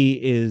she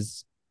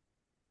is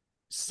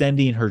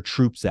sending her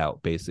troops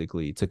out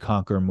basically to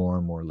conquer more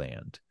and more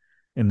land.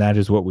 And that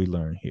is what we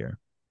learn here.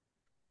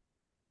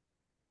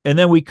 And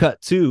then we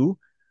cut to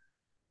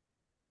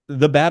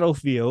the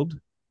battlefield,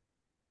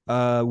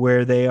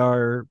 where they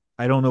are.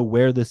 I don't know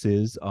where this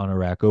is on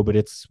Araco, but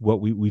it's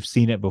what we've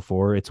seen it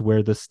before. It's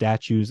where the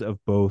statues of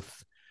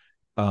both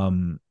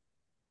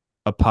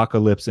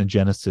Apocalypse and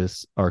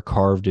Genesis are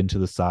carved into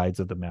the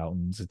sides of the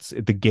mountains. It's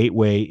the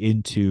gateway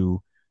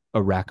into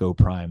Araco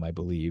Prime, I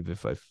believe,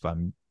 if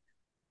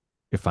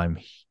I'm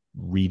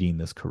reading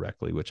this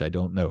correctly, which I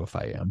don't know if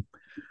I am.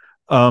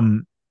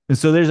 And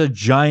so there's a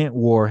giant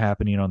war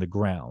happening on the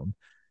ground,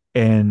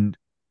 and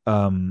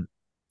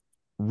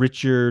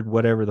Richard,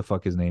 whatever the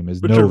fuck his name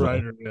is, Richard Nova.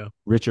 Ryder, yeah.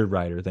 Richard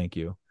Ryder, thank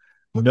you.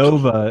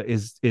 Nova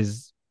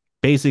is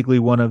basically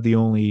one of the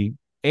only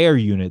air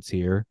units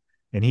here,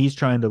 and he's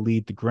trying to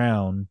lead the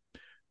ground,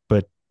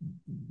 but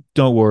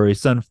don't worry,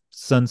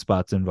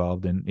 Sunspot's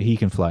involved, and he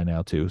can fly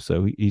now too,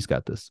 so he's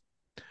got this.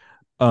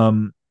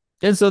 And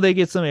so they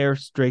get some air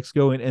strikes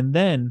going, and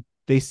then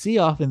they see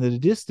off in the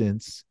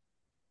distance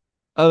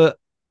a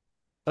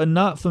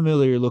not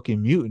familiar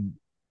looking mutant,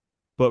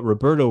 but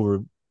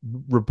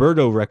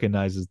Roberto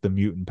recognizes the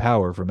mutant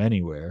power from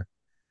anywhere,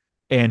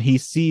 and he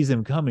sees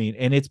him coming,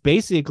 and it's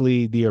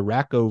basically the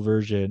Araco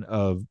version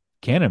of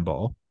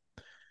Cannonball.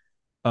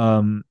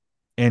 Um,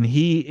 and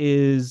he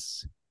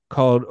is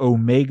called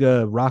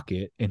Omega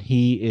Rocket, and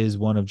he is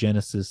one of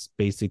Genesis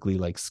basically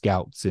like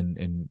scouts,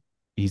 and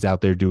he's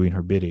out there doing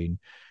her bidding,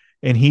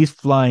 and he's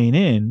flying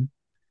in,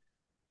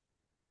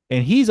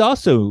 and he's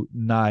also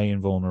nigh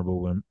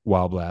invulnerable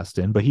while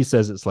blasting, but he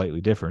says it slightly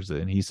different.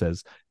 And he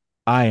says,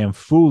 "I am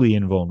fully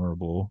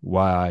invulnerable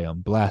while I am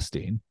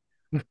blasting."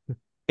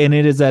 And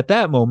it is at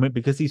that moment,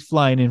 because he's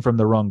flying in from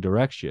the wrong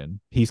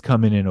direction, he's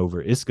coming in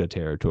over Iska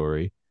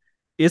territory.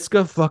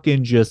 Iska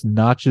fucking just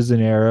notches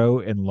an arrow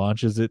and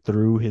launches it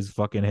through his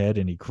fucking head,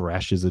 and he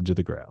crashes into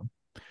the ground.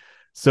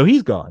 So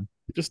he's gone.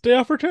 Just stay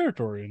off her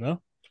territory,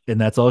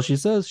 And that's all she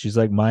says. She's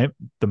like,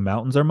 the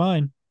mountains are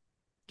mine.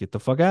 Get the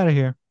fuck out of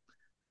here.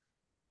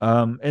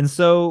 And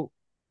so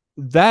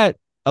that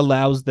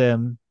allows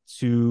them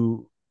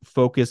to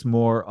focus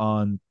more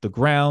on the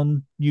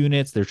ground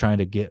units. They're trying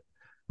to get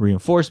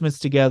reinforcements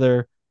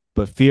together,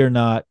 but fear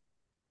not,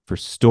 for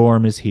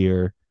Storm is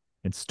here.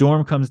 And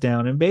Storm comes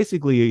down and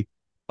basically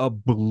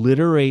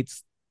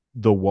obliterates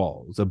the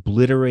walls,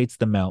 obliterates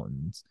the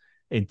mountains,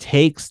 and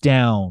takes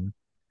down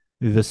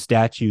the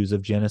statues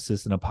of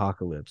Genesis and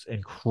Apocalypse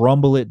and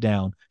crumble it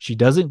down. She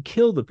doesn't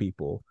kill the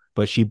people,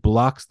 but she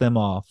blocks them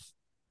off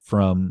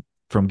from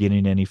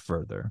getting any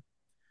further.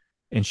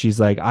 And she's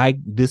like,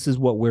 this is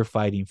what we're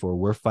fighting for.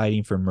 We're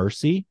fighting for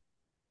mercy,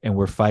 and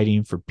we're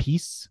fighting for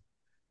peace.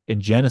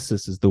 And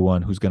Genesis is the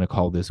one who's going to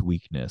call this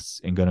weakness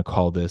and going to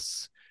call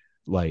this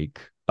like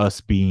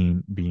us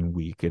being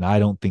weak. And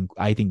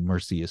I think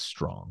mercy is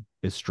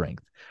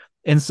strength.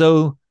 And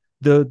so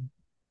the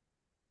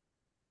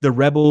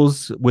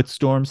rebels, with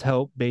Storm's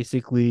help,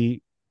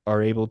 basically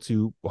are able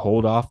to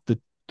hold off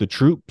the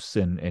troops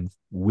and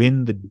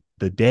win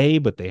the day,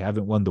 but they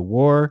haven't won the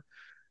war.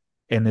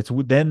 And it's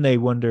then they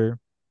wonder,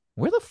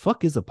 where the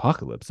fuck is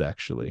Apocalypse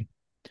actually?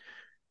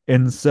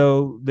 And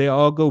so they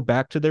all go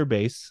back to their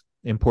base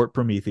in Port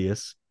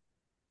Prometheus,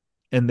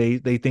 and they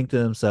think to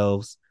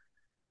themselves,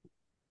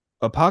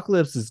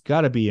 Apocalypse has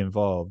got to be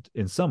involved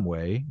in some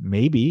way,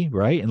 maybe,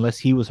 right? Unless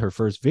he was her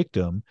first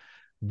victim.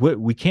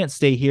 We can't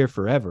stay here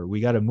forever. We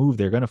got to move.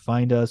 They're going to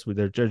find us.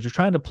 They're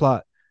trying to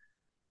plot.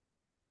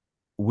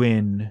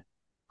 When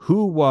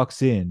who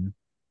walks in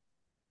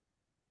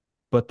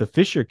but the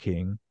Fisher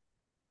King,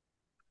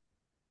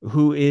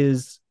 who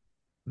is,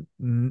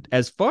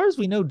 as far as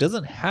we know,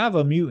 doesn't have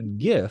a mutant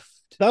gift.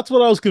 That's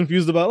what I was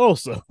confused about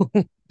also.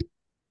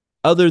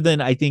 Other than,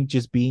 I think,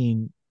 just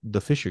being the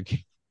Fisher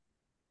King.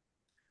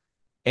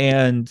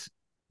 And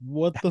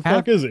what the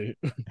fuck is he?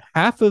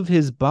 Half of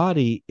his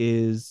body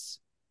is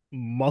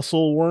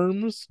muscle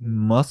worms,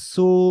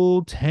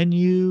 muscle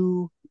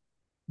tenue,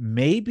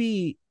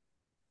 maybe,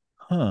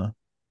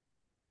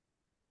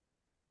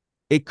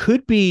 it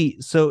could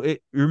be. So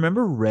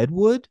remember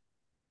Redwood,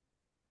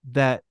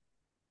 that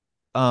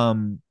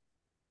oh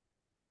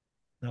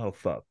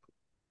fuck,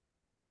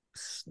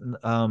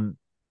 the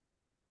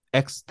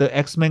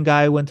X-Men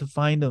guy went to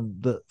find him,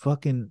 the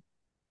fucking,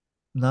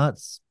 not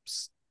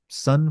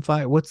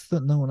Sunfire,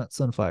 not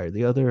Sunfire,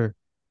 the other,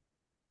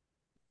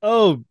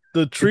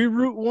 the tree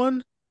root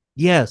one.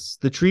 Yes,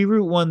 the tree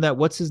root one that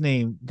what's his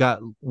name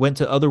went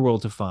to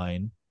Otherworld to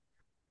find.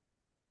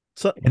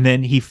 And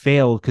then he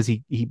failed because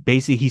he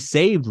basically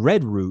saved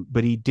Red Root,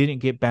 but he didn't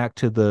get back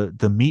to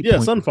the meat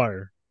point.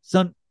 Sunfire.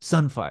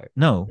 Sunfire.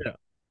 No. Yeah.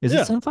 Is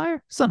it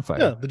Sunfire? Sunfire.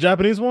 Yeah, the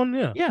Japanese one.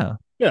 Yeah. Yeah.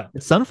 Yeah.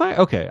 It's Sunfire?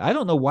 Okay. I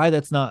don't know why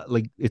that's not,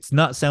 like, it's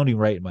not sounding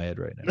right in my head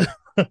right now.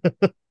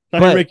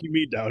 I'm making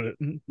me doubt it.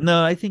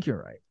 No, I think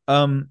you're right.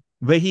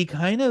 But he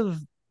kind of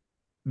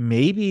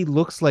maybe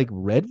looks like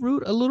Red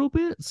Root a little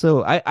bit.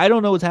 So I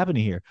don't know what's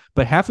happening here.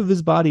 But half of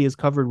his body is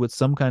covered with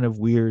some kind of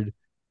weird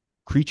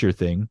creature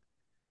thing.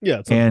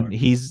 Yeah. And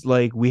he's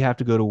like, we have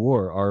to go to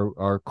war.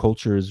 Our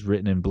culture is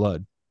written in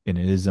blood, and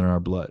it is in our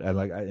blood.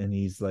 And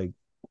he's like,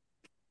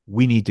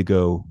 we need to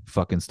go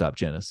fucking stop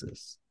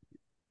Genesis.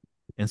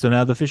 And so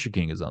now the Fisher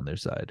King is on their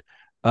side.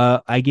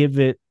 I give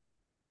it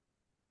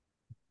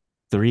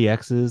 3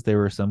 X's. There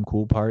were some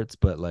cool parts,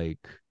 but like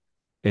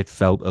it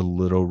felt a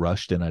little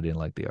rushed, and I didn't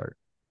like the art.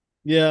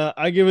 Yeah,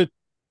 I give it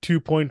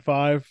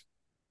 2.5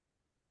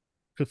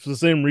 for the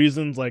same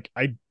reasons. Like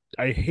I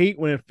hate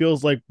when it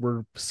feels like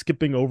we're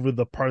skipping over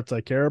the parts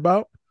I care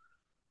about,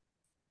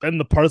 and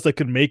the parts that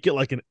could make it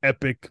like an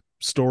epic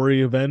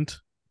story event.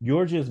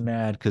 You're just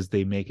mad because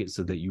they make it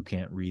so that you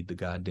can't read the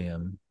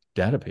goddamn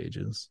data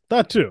pages.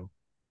 That too.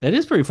 That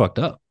is pretty fucked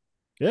up.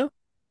 Yeah.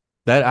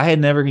 That I had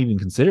never even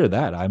considered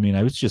that. I mean,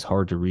 it was just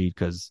hard to read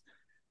because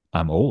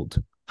I'm old.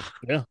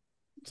 Yeah.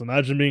 So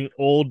imagine being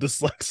old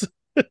dyslexic.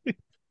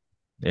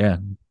 Yeah.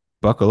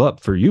 Buckle up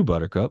for you,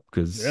 Buttercup,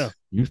 because yeah.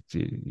 you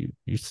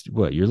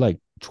what, you're like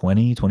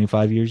 20,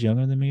 25 years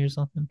younger than me or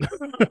something?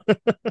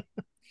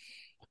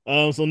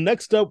 So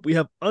next up, we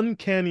have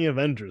Uncanny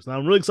Avengers. Now,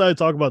 I'm really excited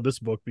to talk about this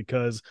book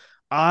because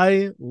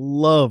I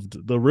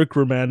loved the Rick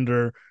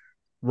Remender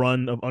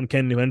run of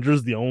Uncanny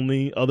Avengers, the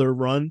only other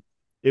run.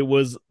 It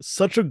was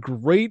such a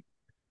great.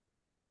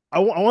 I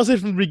want to say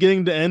from the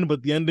beginning to end,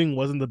 but the ending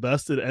wasn't the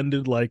best. It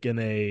ended like in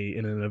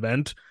an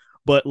event,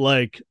 but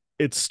like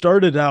it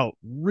started out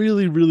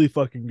really really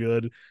fucking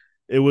good.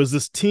 It was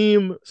this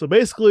team. So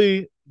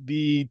basically,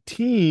 the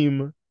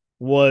team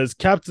was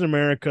Captain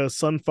America,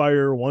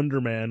 Sunfire,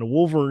 Wonder Man,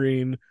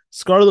 Wolverine,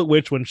 Scarlet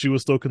Witch when she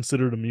was still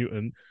considered a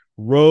mutant,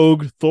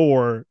 Rogue,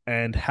 Thor,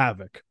 and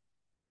Havoc.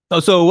 Oh,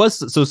 so it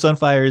was so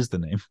Sunfire is the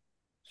name.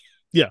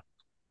 Yeah.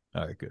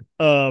 All right, good.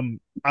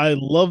 I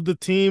love the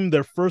team.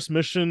 Their first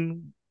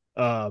mission,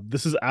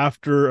 this is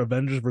after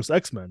Avengers vs.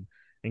 X-Men.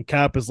 And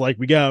Cap is like,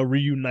 we gotta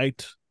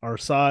reunite our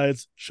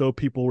sides, show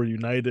people we're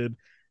united.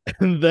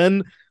 And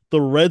then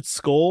the Red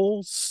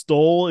Skull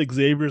stole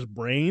Xavier's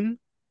brain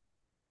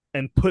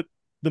and put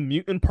the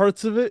mutant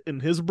parts of it in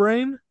his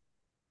brain.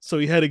 So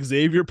he had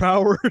Xavier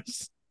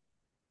powers.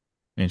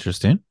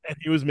 Interesting. And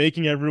he was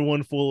making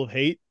everyone full of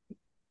hate.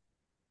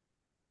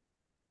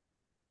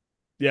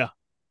 Yeah.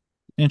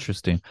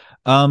 Interesting.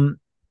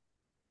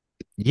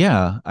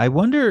 Yeah, I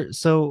wonder.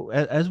 So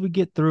as we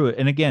get through it,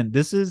 and again,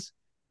 this is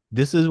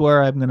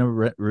where I'm going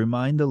to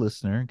remind the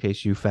listener, in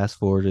case you fast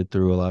forwarded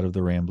through a lot of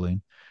the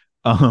rambling.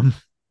 Um,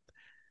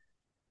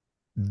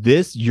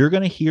 this you're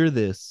going to hear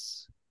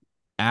this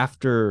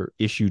after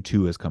issue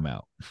 2 has come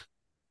out,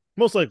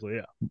 Most likely,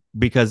 yeah.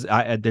 because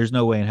there's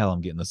no way in hell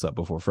I'm getting this up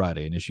before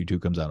Friday, and issue 2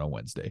 comes out on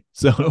Wednesday.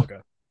 So Okay.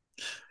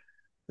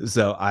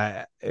 so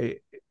I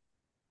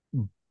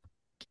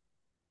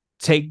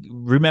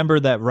remember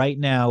that right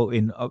now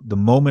in the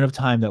moment of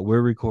time that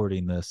we're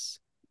recording this,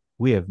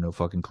 we have no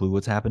fucking clue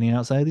what's happening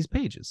outside of these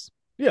pages.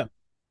 Yeah.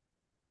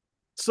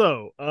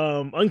 So,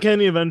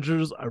 Uncanny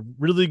Avengers, a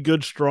really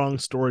good, strong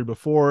story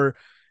before,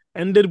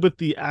 ended with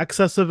the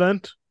Access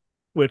event,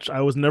 which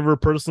I was never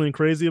personally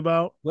crazy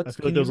about. I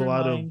feel like there's a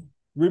lot of.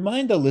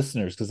 Remind the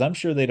listeners, because I'm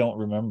sure they don't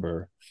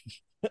remember.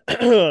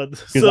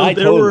 Because So I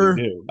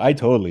totally do. I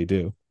totally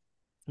do.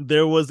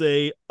 there was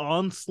a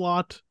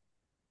Onslaught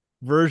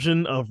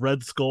version of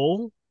Red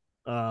Skull.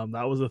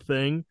 That was a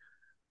thing.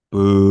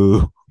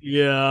 Ooh.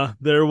 Yeah,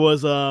 there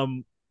was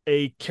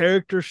a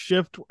character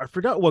shift. I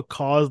forgot what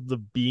caused the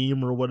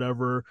beam or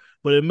whatever,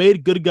 but it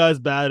made good guys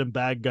bad and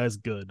bad guys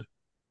good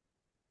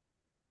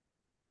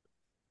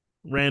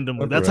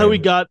randomly. That's how we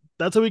got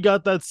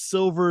that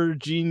silver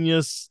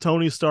genius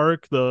Tony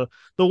Stark, the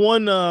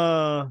one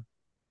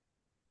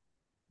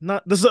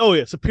not this oh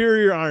yeah,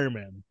 Superior Iron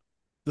Man.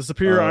 The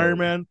Superior Iron Oh.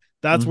 Man,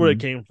 that's where it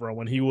came from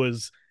when he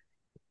was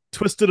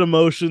twisted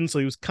emotion, so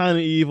he was kind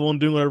of evil and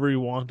doing whatever he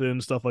wanted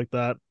and stuff like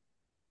that.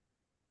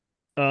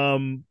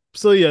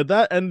 So yeah,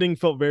 that ending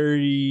felt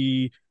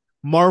very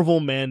Marvel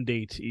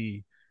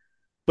mandate-y.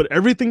 But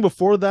everything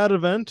before that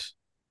event,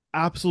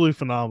 absolutely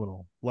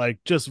phenomenal. Like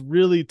just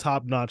really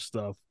top-notch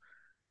stuff.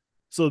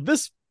 So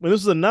this when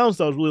this was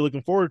announced, I was really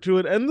looking forward to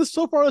it. And this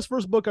so far, this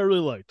first book I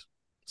really liked.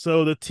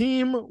 So the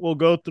team will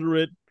go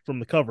through it from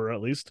the cover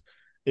at least,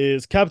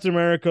 is Captain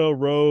America,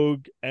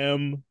 Rogue,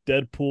 M,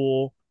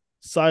 Deadpool,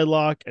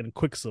 Psylocke, and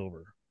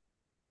Quicksilver.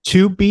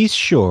 To be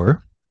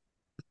sure,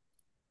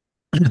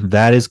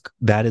 that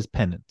is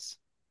penance.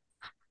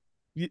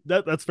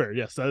 That's fair.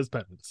 Yes, that is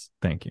penance.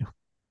 Thank you.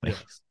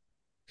 Yes.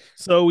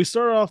 So we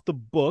start off the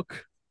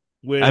book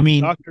with I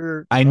mean,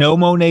 Doctor. I know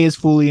Monet is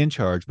fully in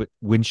charge, but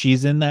when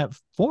she's in that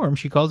form,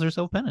 she calls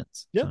herself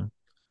penance. Yeah.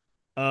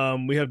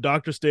 So. We have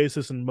Doctor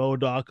Stasis and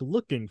MODOK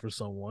looking for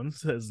someone.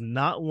 Says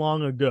not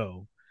long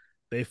ago,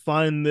 they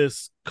find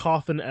this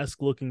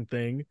coffin-esque looking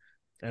thing,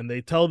 and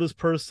they tell this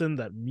person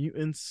that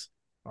mutants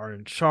are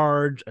in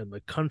charge and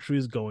the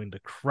country's going to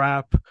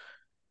crap.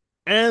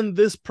 And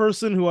this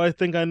person, who I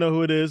think I know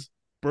who it is,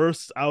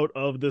 bursts out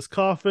of this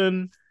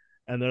coffin,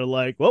 and they're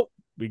like, "Well,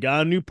 we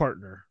got a new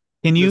partner."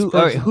 Can This you? All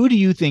right, person. who do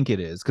you think it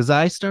is? Because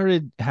I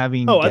started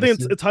having. Oh, I think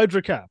guesses. it's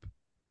Hydra Cap.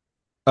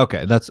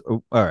 Okay, that's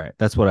all right.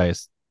 That's what I.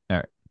 All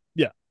right.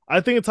 Yeah,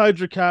 I think it's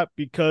Hydra Cap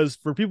because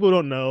for people who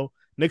don't know,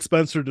 Nick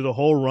Spencer did a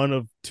whole run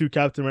of 2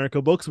 Captain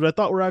America books, but I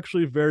thought were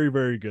actually very,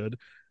 very good,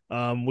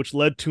 which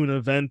led to an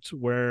event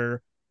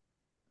where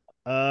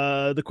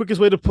the quickest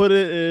way to put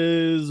it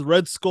is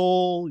Red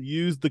Skull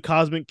used the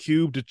Cosmic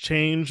Cube to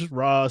change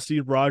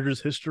Steve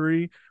Rogers'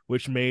 history,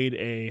 which made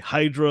a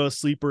Hydra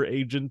sleeper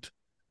agent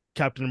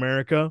Captain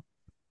America.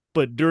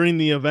 But during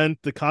the event,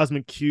 the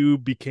Cosmic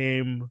Cube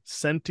became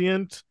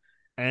sentient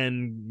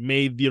and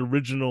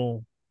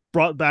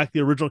brought back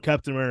the original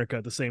Captain America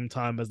at the same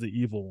time as the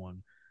evil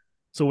one.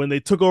 So when they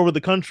took over the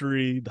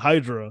country, the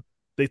Hydra,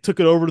 they took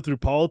it over through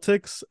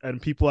politics,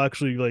 and people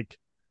actually like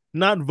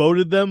not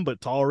voted them but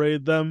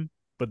tolerated them.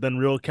 But then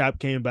real Cap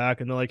came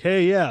back and they're like,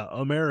 "Hey, yeah,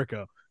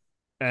 America,"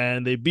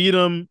 and they beat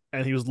him,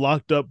 and he was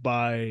locked up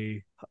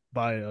by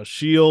a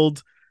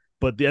shield.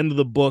 But at the end of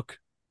the book,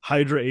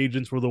 Hydra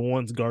agents were the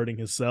ones guarding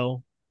his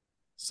cell,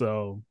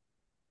 so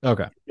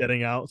Okay.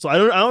 getting out. So I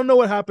don't know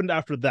what happened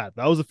after that.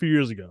 That was a few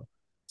years ago.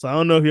 So I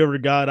don't know if he ever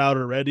got out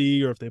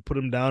already or if they put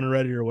him down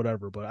already or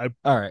whatever. But I'm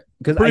All right,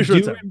 because pretty sure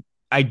it's him.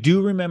 I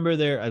do remember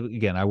there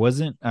again.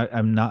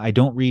 I'm not. I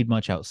don't read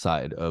much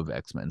outside of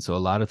X-Men, so a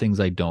lot of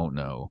things I don't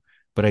know.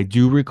 But I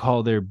do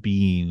recall there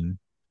being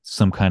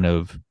some kind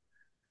of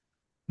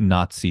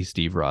Nazi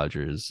Steve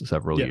Rogers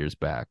several Yeah. years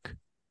back,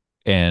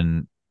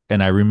 and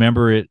I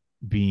remember it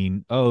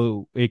being,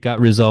 oh, it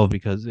got resolved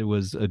because it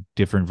was a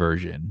different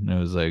version. And it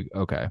was like,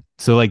 okay,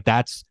 so like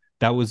that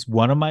was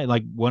one of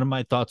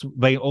my thoughts.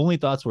 My only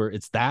thoughts were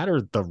it's that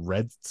or the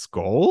Red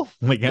Skull,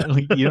 like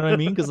you know what I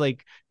mean? Because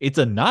like it's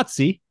a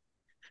Nazi.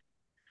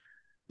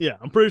 Yeah,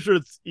 I'm pretty sure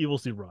it's Evil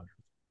Steve Rogers.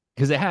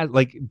 Because it had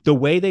like the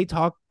way they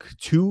talk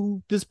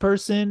to this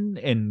person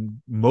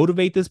and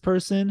motivate this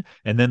person,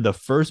 and then the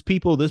first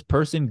people this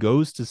person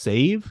goes to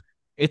save,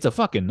 it's a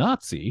fucking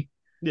Nazi.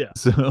 Yeah.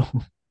 So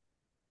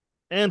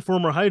And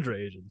former Hydra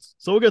agents.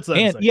 So we'll get to that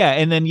in a and second.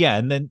 yeah,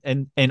 and then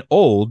and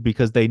old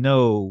because they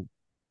know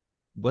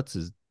what's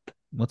his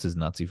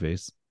Nazi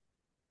face.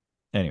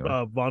 Anyway,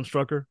 Von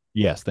Strucker.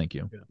 yes, thank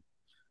you. Yeah.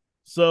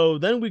 So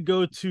then we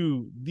go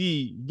to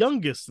the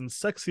youngest and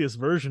sexiest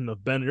version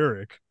of Ben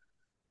Urich,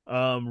 Dude,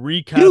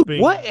 recapping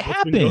what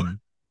what's been going. happened?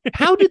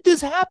 How did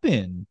this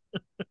happen?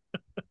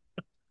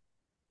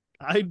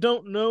 I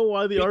don't know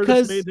why the artist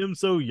Because made him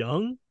so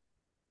young.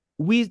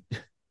 we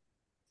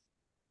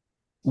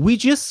we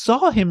just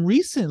saw him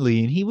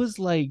recently and he was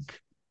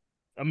like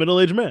A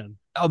middle-aged man.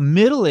 a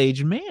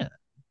middle-aged man.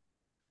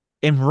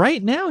 And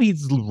right now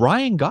he's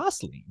Ryan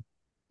Gosling.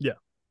 Yeah.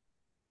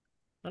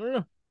 I don't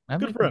know. I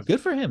Good mean, for him.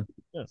 good for him.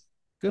 Yes.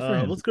 Good for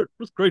him.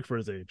 Looks great for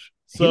his age.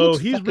 He So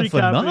looks he's fucking recapping.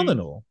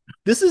 phenomenal.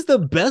 This is the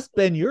best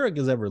Ben Urich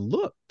has ever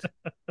looked.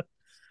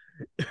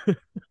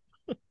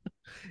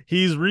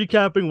 He's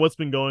recapping what's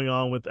been going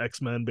on with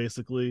X-Men,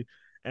 basically.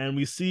 And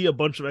we see a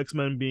bunch of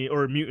X-Men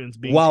mutants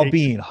being while taken,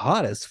 being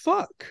hot as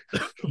fuck.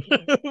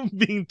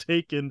 being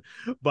taken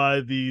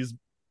by these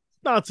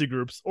Nazi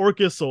groups,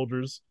 Orcus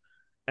soldiers.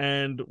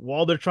 And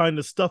while they're trying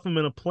to stuff them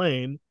in a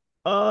plane,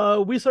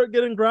 we start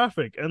getting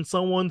graphic, and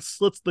someone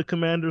slits the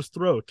commander's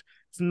throat.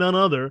 It's none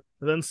other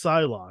than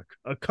Psylocke,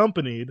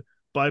 accompanied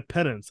by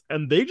Penance,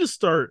 and they just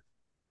start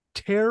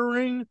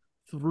tearing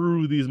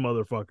through these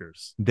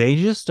motherfuckers. They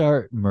just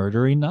start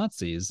murdering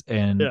Nazis.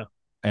 Yeah.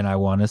 And I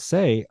want to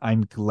say, I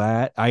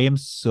am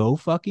so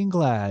fucking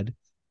glad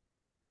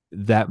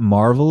that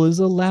Marvel is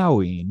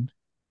allowing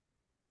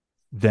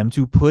them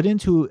to put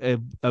into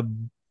a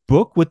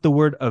book with the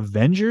word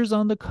Avengers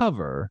on the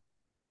cover,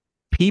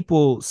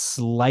 people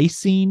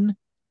slicing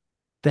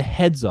the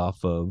heads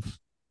off of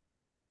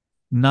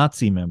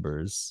Nazi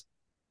members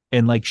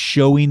and like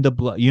showing the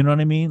blood. You know what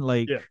I mean?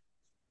 Like, Yeah.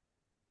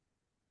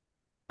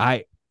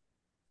 I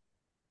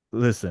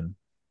listen,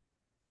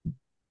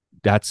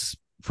 that's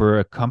for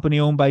a company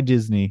owned by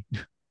Disney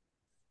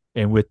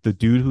and with the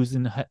dude who's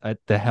at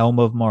the helm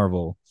of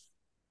Marvel.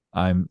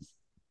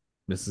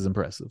 This is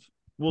impressive.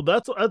 Well,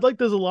 I'd like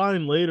there's a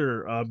line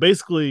later.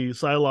 Basically,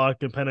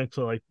 Psylocke and Penance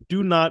are like,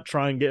 do not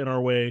try and get in our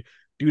way.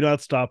 Do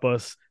not stop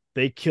us.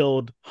 They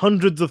killed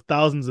hundreds of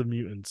thousands of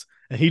mutants.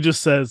 And he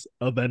just says,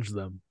 avenge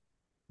them.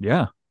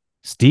 Yeah.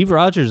 Steve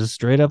Rogers is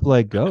straight up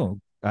like, go.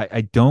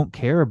 I don't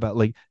care about,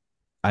 like,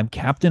 I'm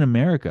Captain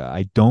America.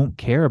 I don't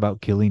care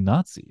about killing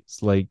Nazis.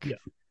 Like, yeah.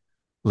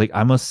 Like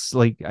I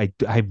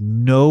have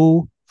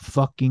no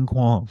fucking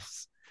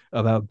qualms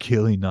about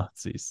killing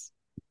Nazis.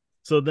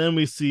 So then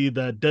we see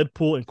that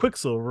Deadpool and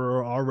Quicksilver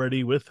are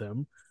already with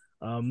him.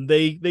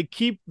 They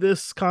keep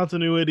this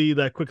continuity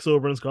that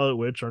Quicksilver and Scarlet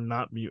Witch are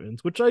not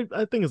mutants, which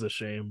I think is a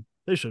shame.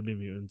 They should be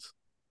mutants.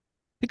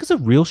 I think it's a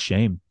real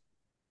shame.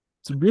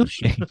 It's a real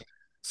shame.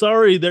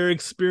 Sorry, they're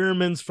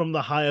experiments from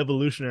the High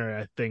Evolutionary.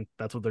 I think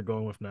that's what they're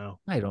going with now.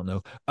 I don't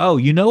know. Oh,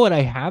 you know what?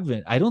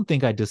 I don't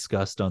think I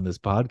discussed on this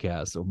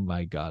podcast. Oh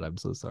my God. I'm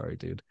so sorry,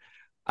 dude.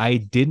 I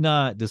did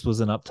not. This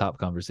was an up top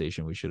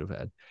conversation we should have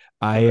had.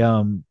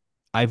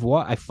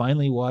 I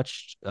finally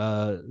watched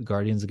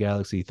Guardians of the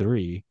Galaxy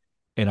 3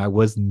 and I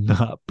was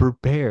not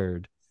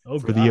prepared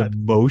for the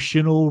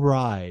emotional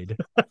ride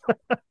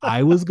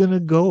I was going to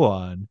go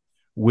on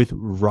with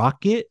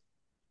Rocket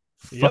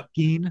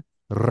fucking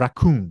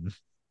Raccoon.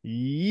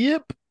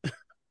 Yep.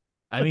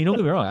 I mean, don't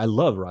get me wrong. I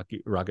love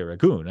Rocket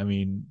Raccoon. I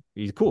mean,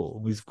 he's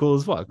cool. He's cool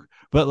as fuck.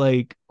 But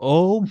like,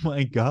 oh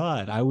my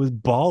God, I was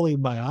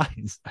bawling my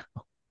eyes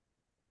out.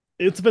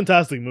 It's a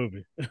fantastic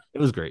movie. It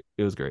was great.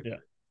 It was great. Yeah.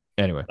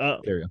 Anyway, there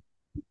we go.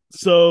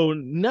 So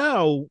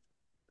now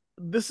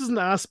this is an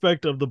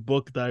aspect of the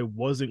book that I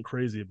wasn't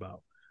crazy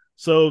about.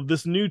 So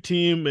this new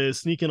team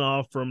is sneaking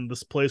off from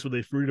this place where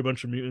they freed a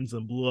bunch of mutants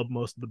and blew up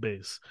most of the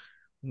base.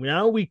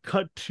 Now we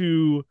cut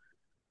to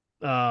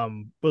what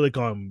do they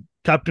call him?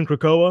 Captain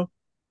Krakoa.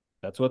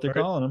 That's what they're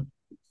calling him.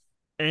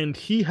 And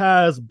he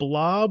has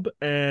Blob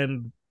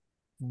and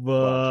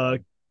Wild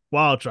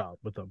Child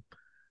with him.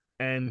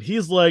 And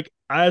he's like,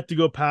 I have to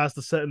go past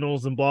the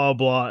Sentinels and blah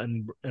blah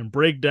and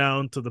break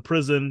down to the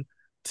prison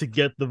to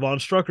get the Von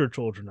Strucker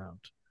children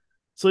out.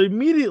 So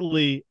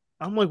immediately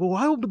I'm like, well,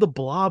 why would the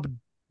Blob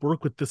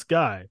work with this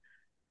guy?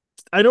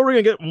 I know we're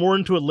gonna get more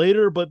into it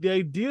later, but the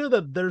idea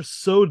that they're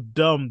so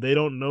dumb they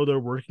don't know they're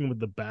working with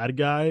the bad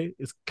guy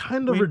is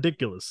kind I of mean,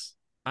 ridiculous.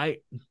 I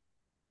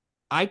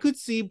I could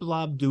see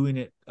Blob doing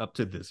it up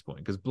to this point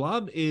because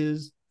Blob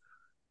is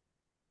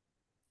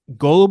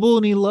gullible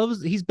and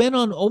he's been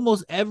on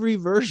almost every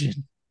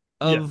version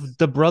of Yes.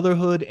 the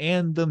Brotherhood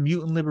and the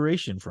Mutant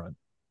Liberation Front.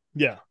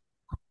 Yeah.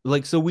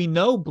 Like, so we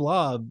know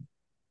Blob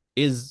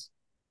is,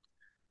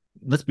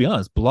 let's be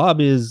honest,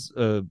 Blob is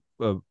a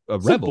rebel.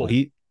 Simple.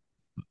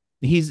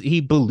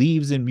 He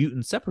believes in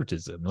mutant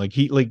separatism.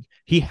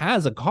 He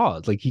has a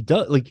cause. Like he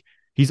does, like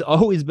he's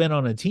always been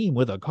on a team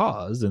with a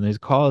cause, and his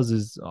cause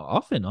is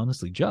often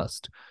honestly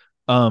just.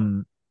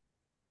 Um,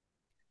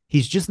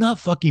 he's just not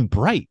fucking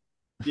bright.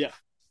 Yeah.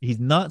 He's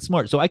not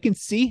smart. So I can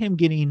see him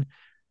getting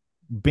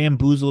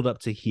bamboozled up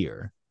to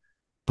here.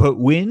 But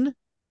when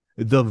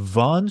the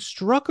Von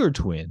Strucker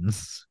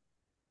twins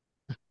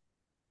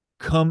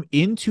come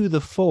into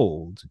the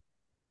fold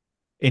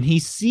and he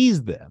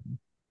sees them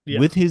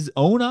with his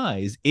own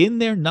eyes in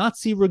their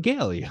Nazi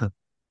regalia,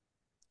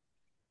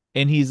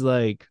 and he's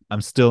like,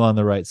 I'm still on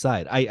the right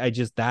side.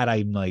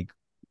 I'm like,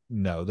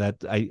 no,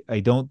 that I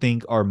don't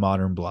think our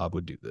modern Blob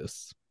would do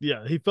this.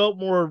 Yeah, he felt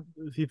kind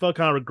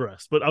of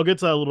regressed, but I'll get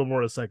to that a little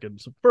more in a second.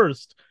 So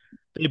first,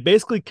 they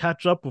basically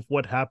catch up with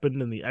what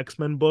happened in the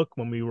X-Men book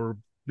when we were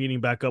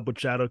meeting back up with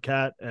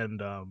Shadowcat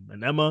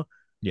and Emma.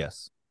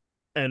 Yes.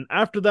 And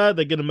after that,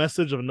 they get a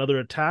message of another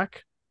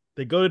attack.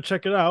 They go to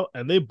check it out,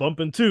 and they bump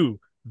into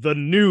the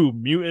new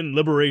Mutant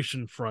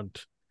Liberation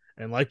Front.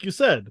 And like you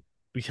said,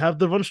 we have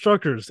the Von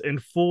Struckers in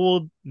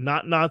full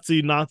not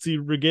Nazi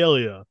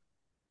regalia.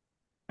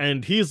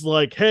 And he's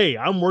like, hey,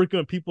 I'm working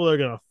with people that are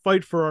going to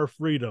fight for our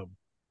freedom.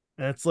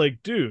 And it's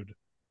like, dude,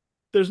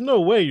 there's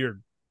no way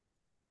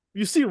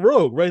you see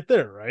Rogue right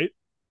there, right?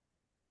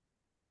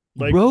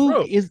 Like Rogue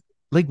Rogue. is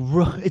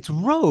it's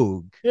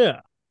Rogue. Yeah.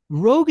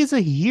 Rogue is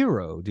a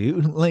hero,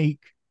 dude. Like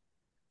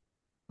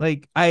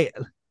I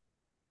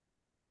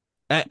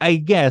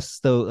guess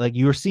though, like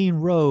you're seeing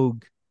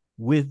Rogue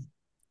with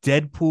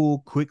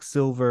Deadpool,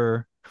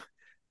 Quicksilver,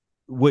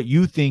 what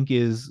you think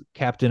is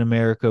Captain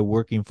America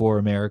working for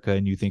America,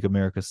 and you think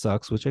America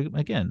sucks, which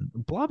again,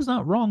 Blob's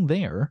not wrong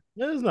there.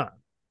 It is not.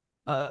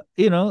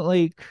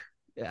 Like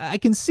I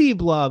can see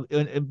Blob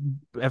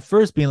at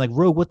first being like,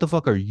 Rogue, what the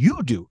fuck are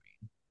you doing?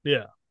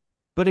 Yeah.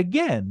 But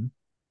again,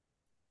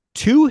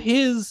 to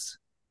his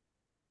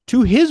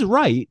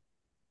right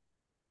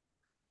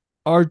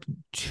are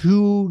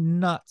two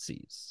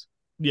Nazis.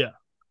 Yeah.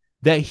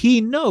 That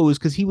he knows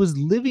because he was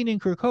living in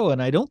Krakoa,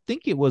 and I don't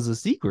think it was a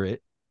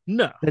secret.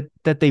 No.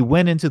 That they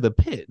went into the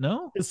pit,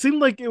 no? It seemed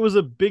like it was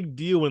a big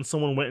deal when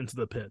someone went into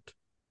the pit.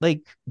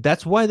 Like,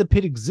 that's why the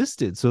pit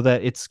existed, so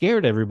that it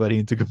scared everybody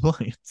into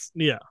compliance.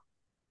 Yeah.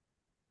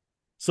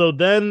 So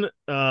then,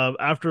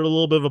 after a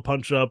little bit of a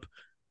punch up,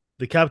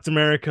 the Captain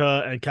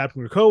America and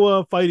Captain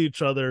Krakoa fight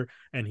each other,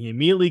 and he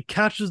immediately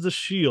catches the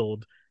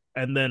shield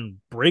and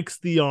then breaks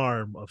the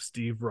arm of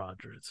Steve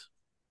Rogers.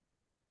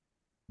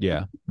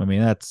 Yeah. I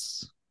mean,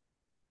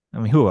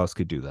 who else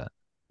could do that?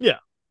 Yeah.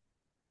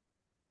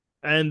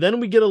 And then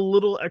we get a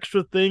little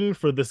extra thing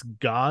for this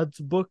Gods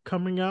book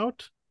coming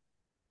out.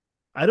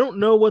 I don't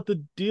know what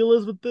the deal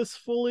is with this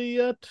fully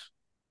yet.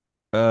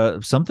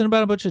 Something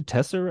about a bunch of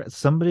Tesseract.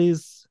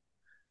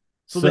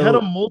 So they had a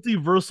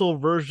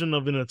multiversal version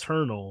of an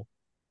Eternal.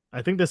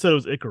 I think they said it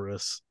was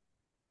Icarus,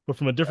 but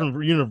from a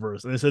different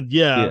universe. And they said,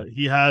 yeah,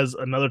 he has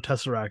another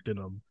Tesseract in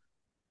him.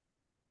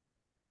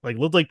 Like,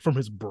 looked like from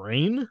his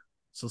brain.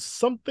 So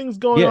something's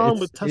going on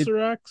with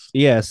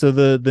Tesseracts. So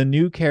the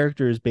new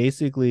character is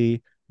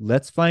basically,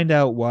 let's find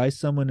out why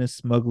someone is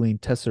smuggling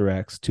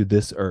Tesseracts to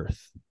this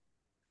Earth.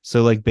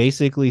 So, like,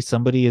 basically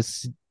somebody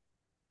is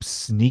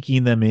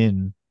sneaking them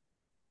in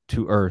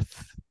to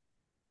Earth.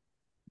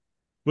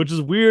 Which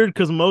is weird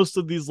because most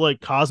of these,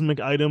 like, cosmic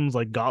items,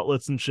 like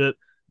gauntlets and shit,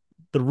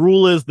 the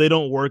rule is they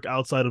don't work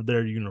outside of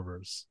their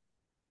universe.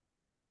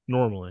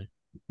 Normally.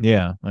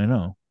 Yeah, I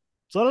know.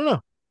 So I don't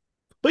know.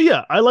 But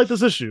yeah, I like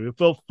this issue. It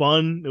felt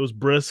fun. It was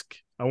brisk.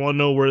 I want to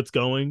know where it's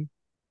going.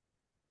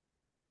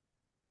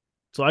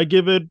 So I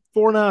give it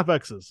 4.5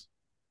 X's.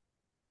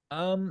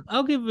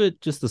 I'll give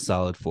it just a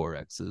solid 4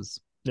 X's.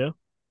 Yeah.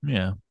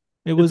 Yeah.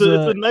 It's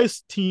a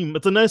nice team.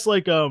 It's a nice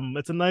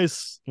it's a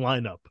nice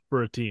lineup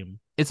for a team.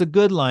 It's a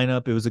good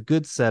lineup. It was a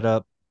good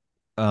setup.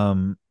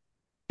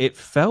 It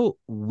felt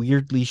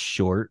weirdly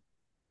short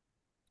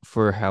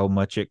for how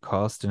much it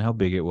cost and how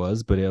big it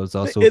was, but it was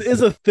also it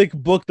is a thick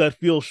book that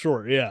feels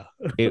short. Yeah.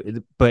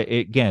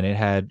 It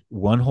had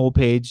one whole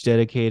page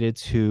dedicated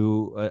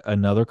to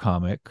another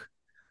comic.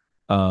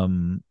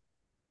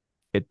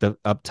 At the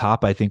up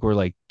top, I think were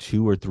like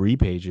 2 or 3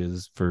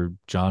 pages for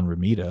John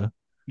Romita.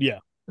 Yeah.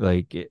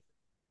 I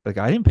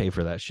didn't pay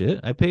for that shit.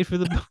 I paid for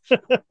the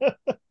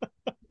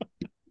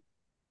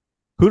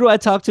Who do I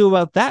talk to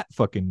about that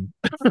fucking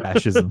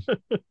fascism?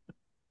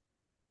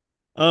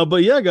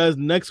 But yeah, guys,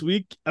 next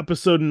week,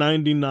 episode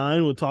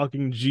 99, we're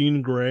talking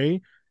Jean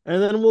Grey,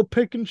 and then we'll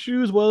pick and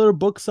choose whether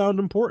books sound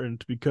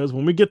important, because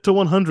when we get to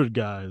 100,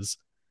 guys,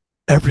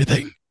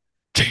 everything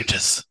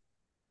changes.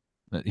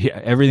 Yeah,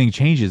 everything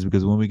changes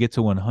because when we get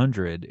to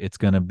 100, it's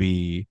going to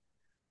be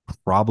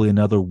probably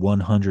another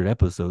 100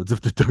 episodes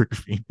of the Dark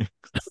Phoenix.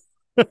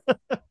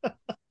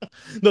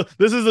 No,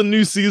 this is a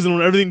new season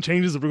when everything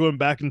changes if we're going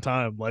back in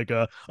time, like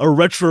a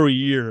retro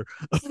year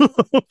I know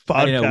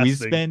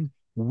podcasting.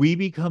 we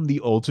become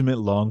the ultimate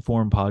long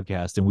form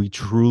podcast, and we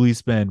truly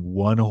spend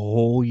one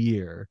whole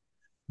year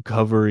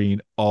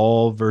covering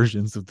all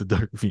versions of the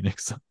Dark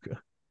Phoenix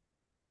saga.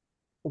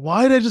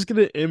 Why did I just get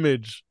an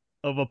image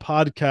of a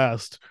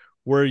podcast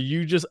where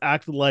you just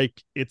act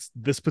like it's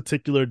this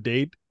particular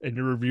date and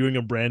you're reviewing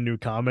a brand new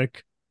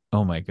comic?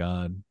 Oh my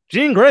god.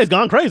 Jean Grey's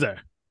gone crazy.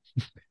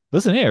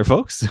 Listen here,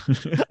 folks.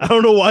 I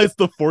don't know why it's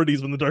the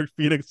 40s when the Dark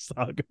Phoenix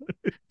saga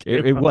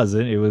it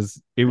wasn't. It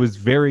was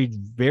very,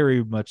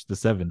 very much the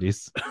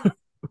 70s.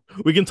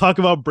 We can talk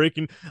about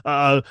breaking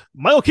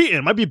Michael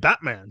Keaton might be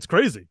Batman. It's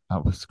crazy.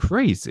 That was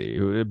crazy.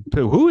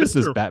 Who is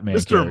this Batman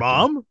Mr. character?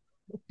 Mom?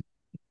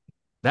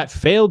 That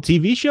failed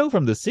TV show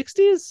from the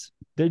 60s?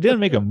 They didn't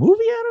make a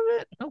movie out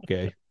of it?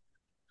 Okay.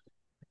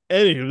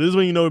 Anywho, this is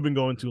when you know we've been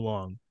going too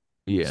long.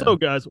 Yeah. So,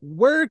 guys,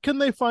 where can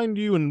they find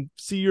you and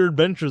see your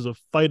adventures of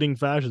fighting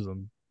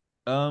fascism?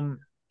 I'm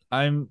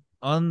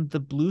on the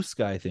Blue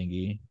Sky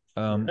thingy.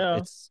 Yeah.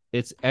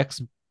 It's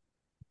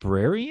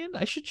Xbrarian.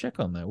 I should check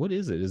on that. What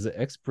is it? Is it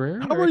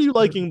Xbrarian? How are you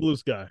liking Blue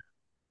Sky?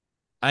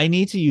 I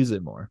need to use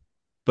it more.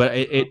 But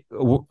it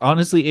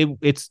honestly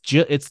it's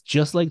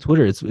just like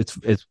Twitter.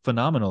 It's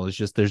phenomenal. It's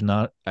just it's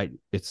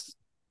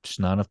just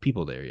not enough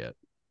people there yet.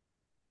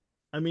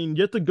 I mean,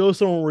 you have to go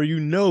somewhere where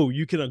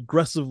you can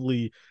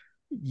aggressively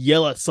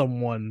yell at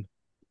someone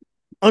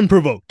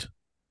unprovoked.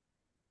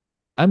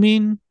 I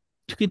mean,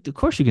 of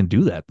course you can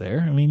do that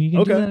there. I mean, you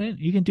can do Okay. that.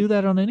 You can do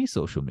that on any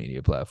social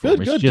media platform.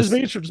 Good, It's good. Just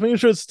making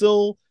sure it's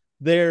still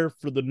there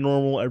for the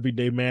normal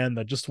everyday man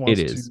that just it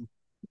wants is.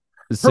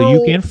 to So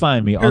you can hurl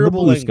find me on the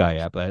terrible Blue language. Sky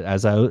app.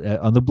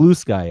 On the Blue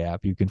Sky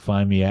app, you can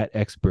find me at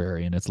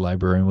Xbrarian. It's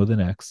librarian with an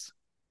X.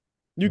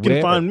 You can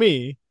Where find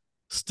me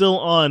still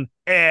on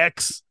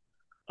X,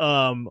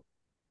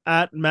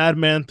 at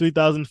Madman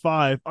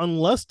 3005,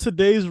 unless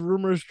today's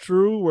rumor is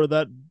true, where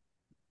that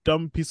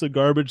dumb piece of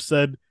garbage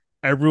said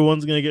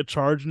everyone's gonna get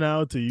charged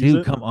now to use dude,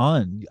 it. come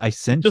on. I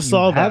sent Just you.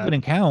 You saw have that. an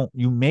account.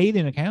 You made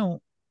an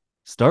account.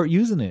 Start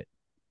using it.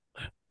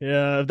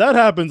 Yeah, if that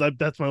happens,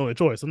 that's my only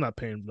choice. I'm not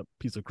paying the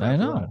piece of crap. I For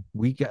that. know.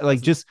 We got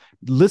like just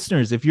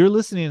listeners, if you're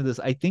listening to this,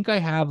 I think I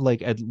have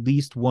like at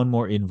least one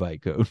more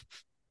invite code.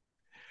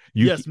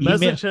 You Yes, can email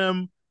message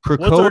him.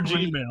 What's our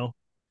Gmail?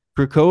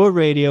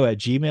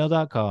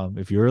 krakoaradio@gmail.com.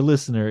 If you're a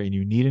listener and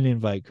you need an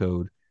invite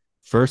code,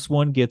 first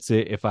one gets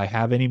it. If I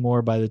have any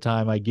more by the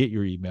time I get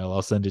your email,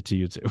 I'll send it to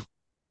you too.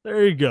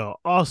 There you go.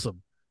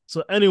 Awesome.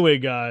 So anyway,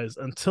 guys,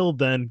 until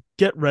then,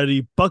 get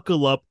ready,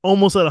 buckle up.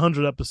 Almost at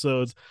 100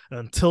 episodes. And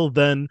until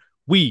then,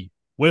 we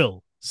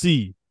will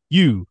see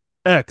you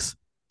next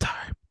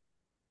time.